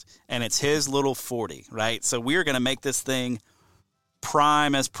forest. And it's his little 40, right? So we're going to make this thing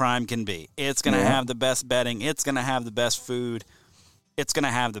prime as prime can be. It's going to have the best bedding. It's going to have the best food. It's going to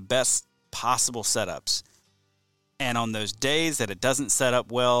have the best possible setups. And on those days that it doesn't set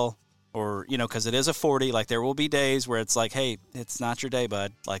up well, or, because it is a 40, like there will be days where it's like, hey, it's not your day,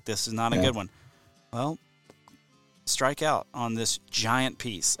 bud. Like this is not a good one. Well, strike out on this giant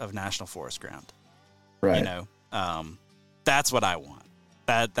piece of national forest ground. Right. That's what I want.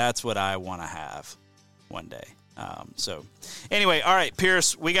 That's what I want to have one day. So anyway, all right,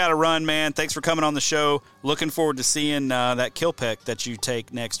 Pierce, we got to run, man. Thanks for coming on the show. Looking forward to seeing that kill pick that you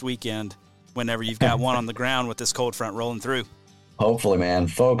take next weekend whenever you've got one on the ground with this cold front rolling through. Hopefully, man.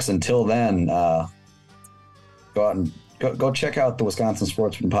 Folks, until then, go out and go check out the Wisconsin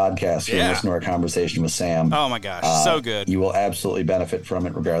Sportsman podcast. You can listen to our conversation with Sam. Oh, my gosh. So good. You will absolutely benefit from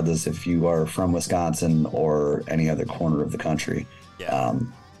it, regardless if you are from Wisconsin or any other corner of the country. Yeah.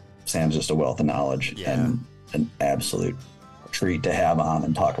 Sam's just a wealth of knowledge and an absolute treat to have on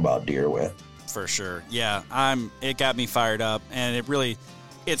and talk about deer with. For sure. Yeah, it got me fired up, and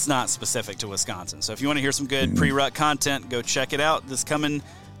it's not specific to Wisconsin. So if you want to hear some good pre-rut content, go check it out this coming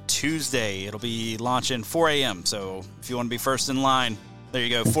Tuesday. It'll be launching 4 a.m. So if you want to be first in line, there you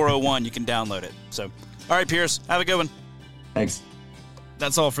go, 4:01, you can download it. So, all right, Pierce, have a good one. Thanks.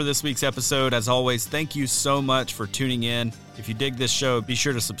 That's all for this week's episode. As always, thank you so much for tuning in. If you dig this show, be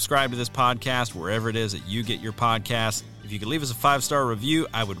sure to subscribe to this podcast wherever it is that you get your podcasts. If you could leave us a 5-star review,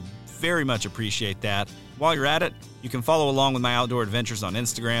 I would very much appreciate that. While you're at it, you can follow along with my outdoor adventures on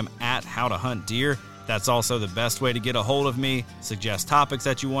Instagram at How to Hunt Deer. That's also the best way to get a hold of me, suggest topics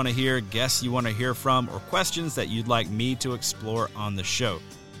that you want to hear, guests you want to hear from, or questions that you'd like me to explore on the show.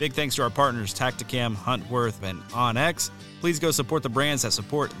 Big thanks to our partners Tactacam, Huntworth, and OnX. Please go support the brands that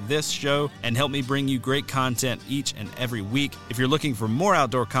support this show and help me bring you great content each and every week. If you're looking for more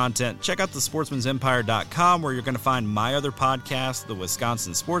outdoor content, check out thesportsmansempire.com, where you're going to find my other podcast, The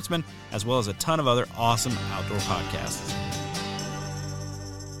Wisconsin Sportsman, as well as a ton of other awesome outdoor podcasts.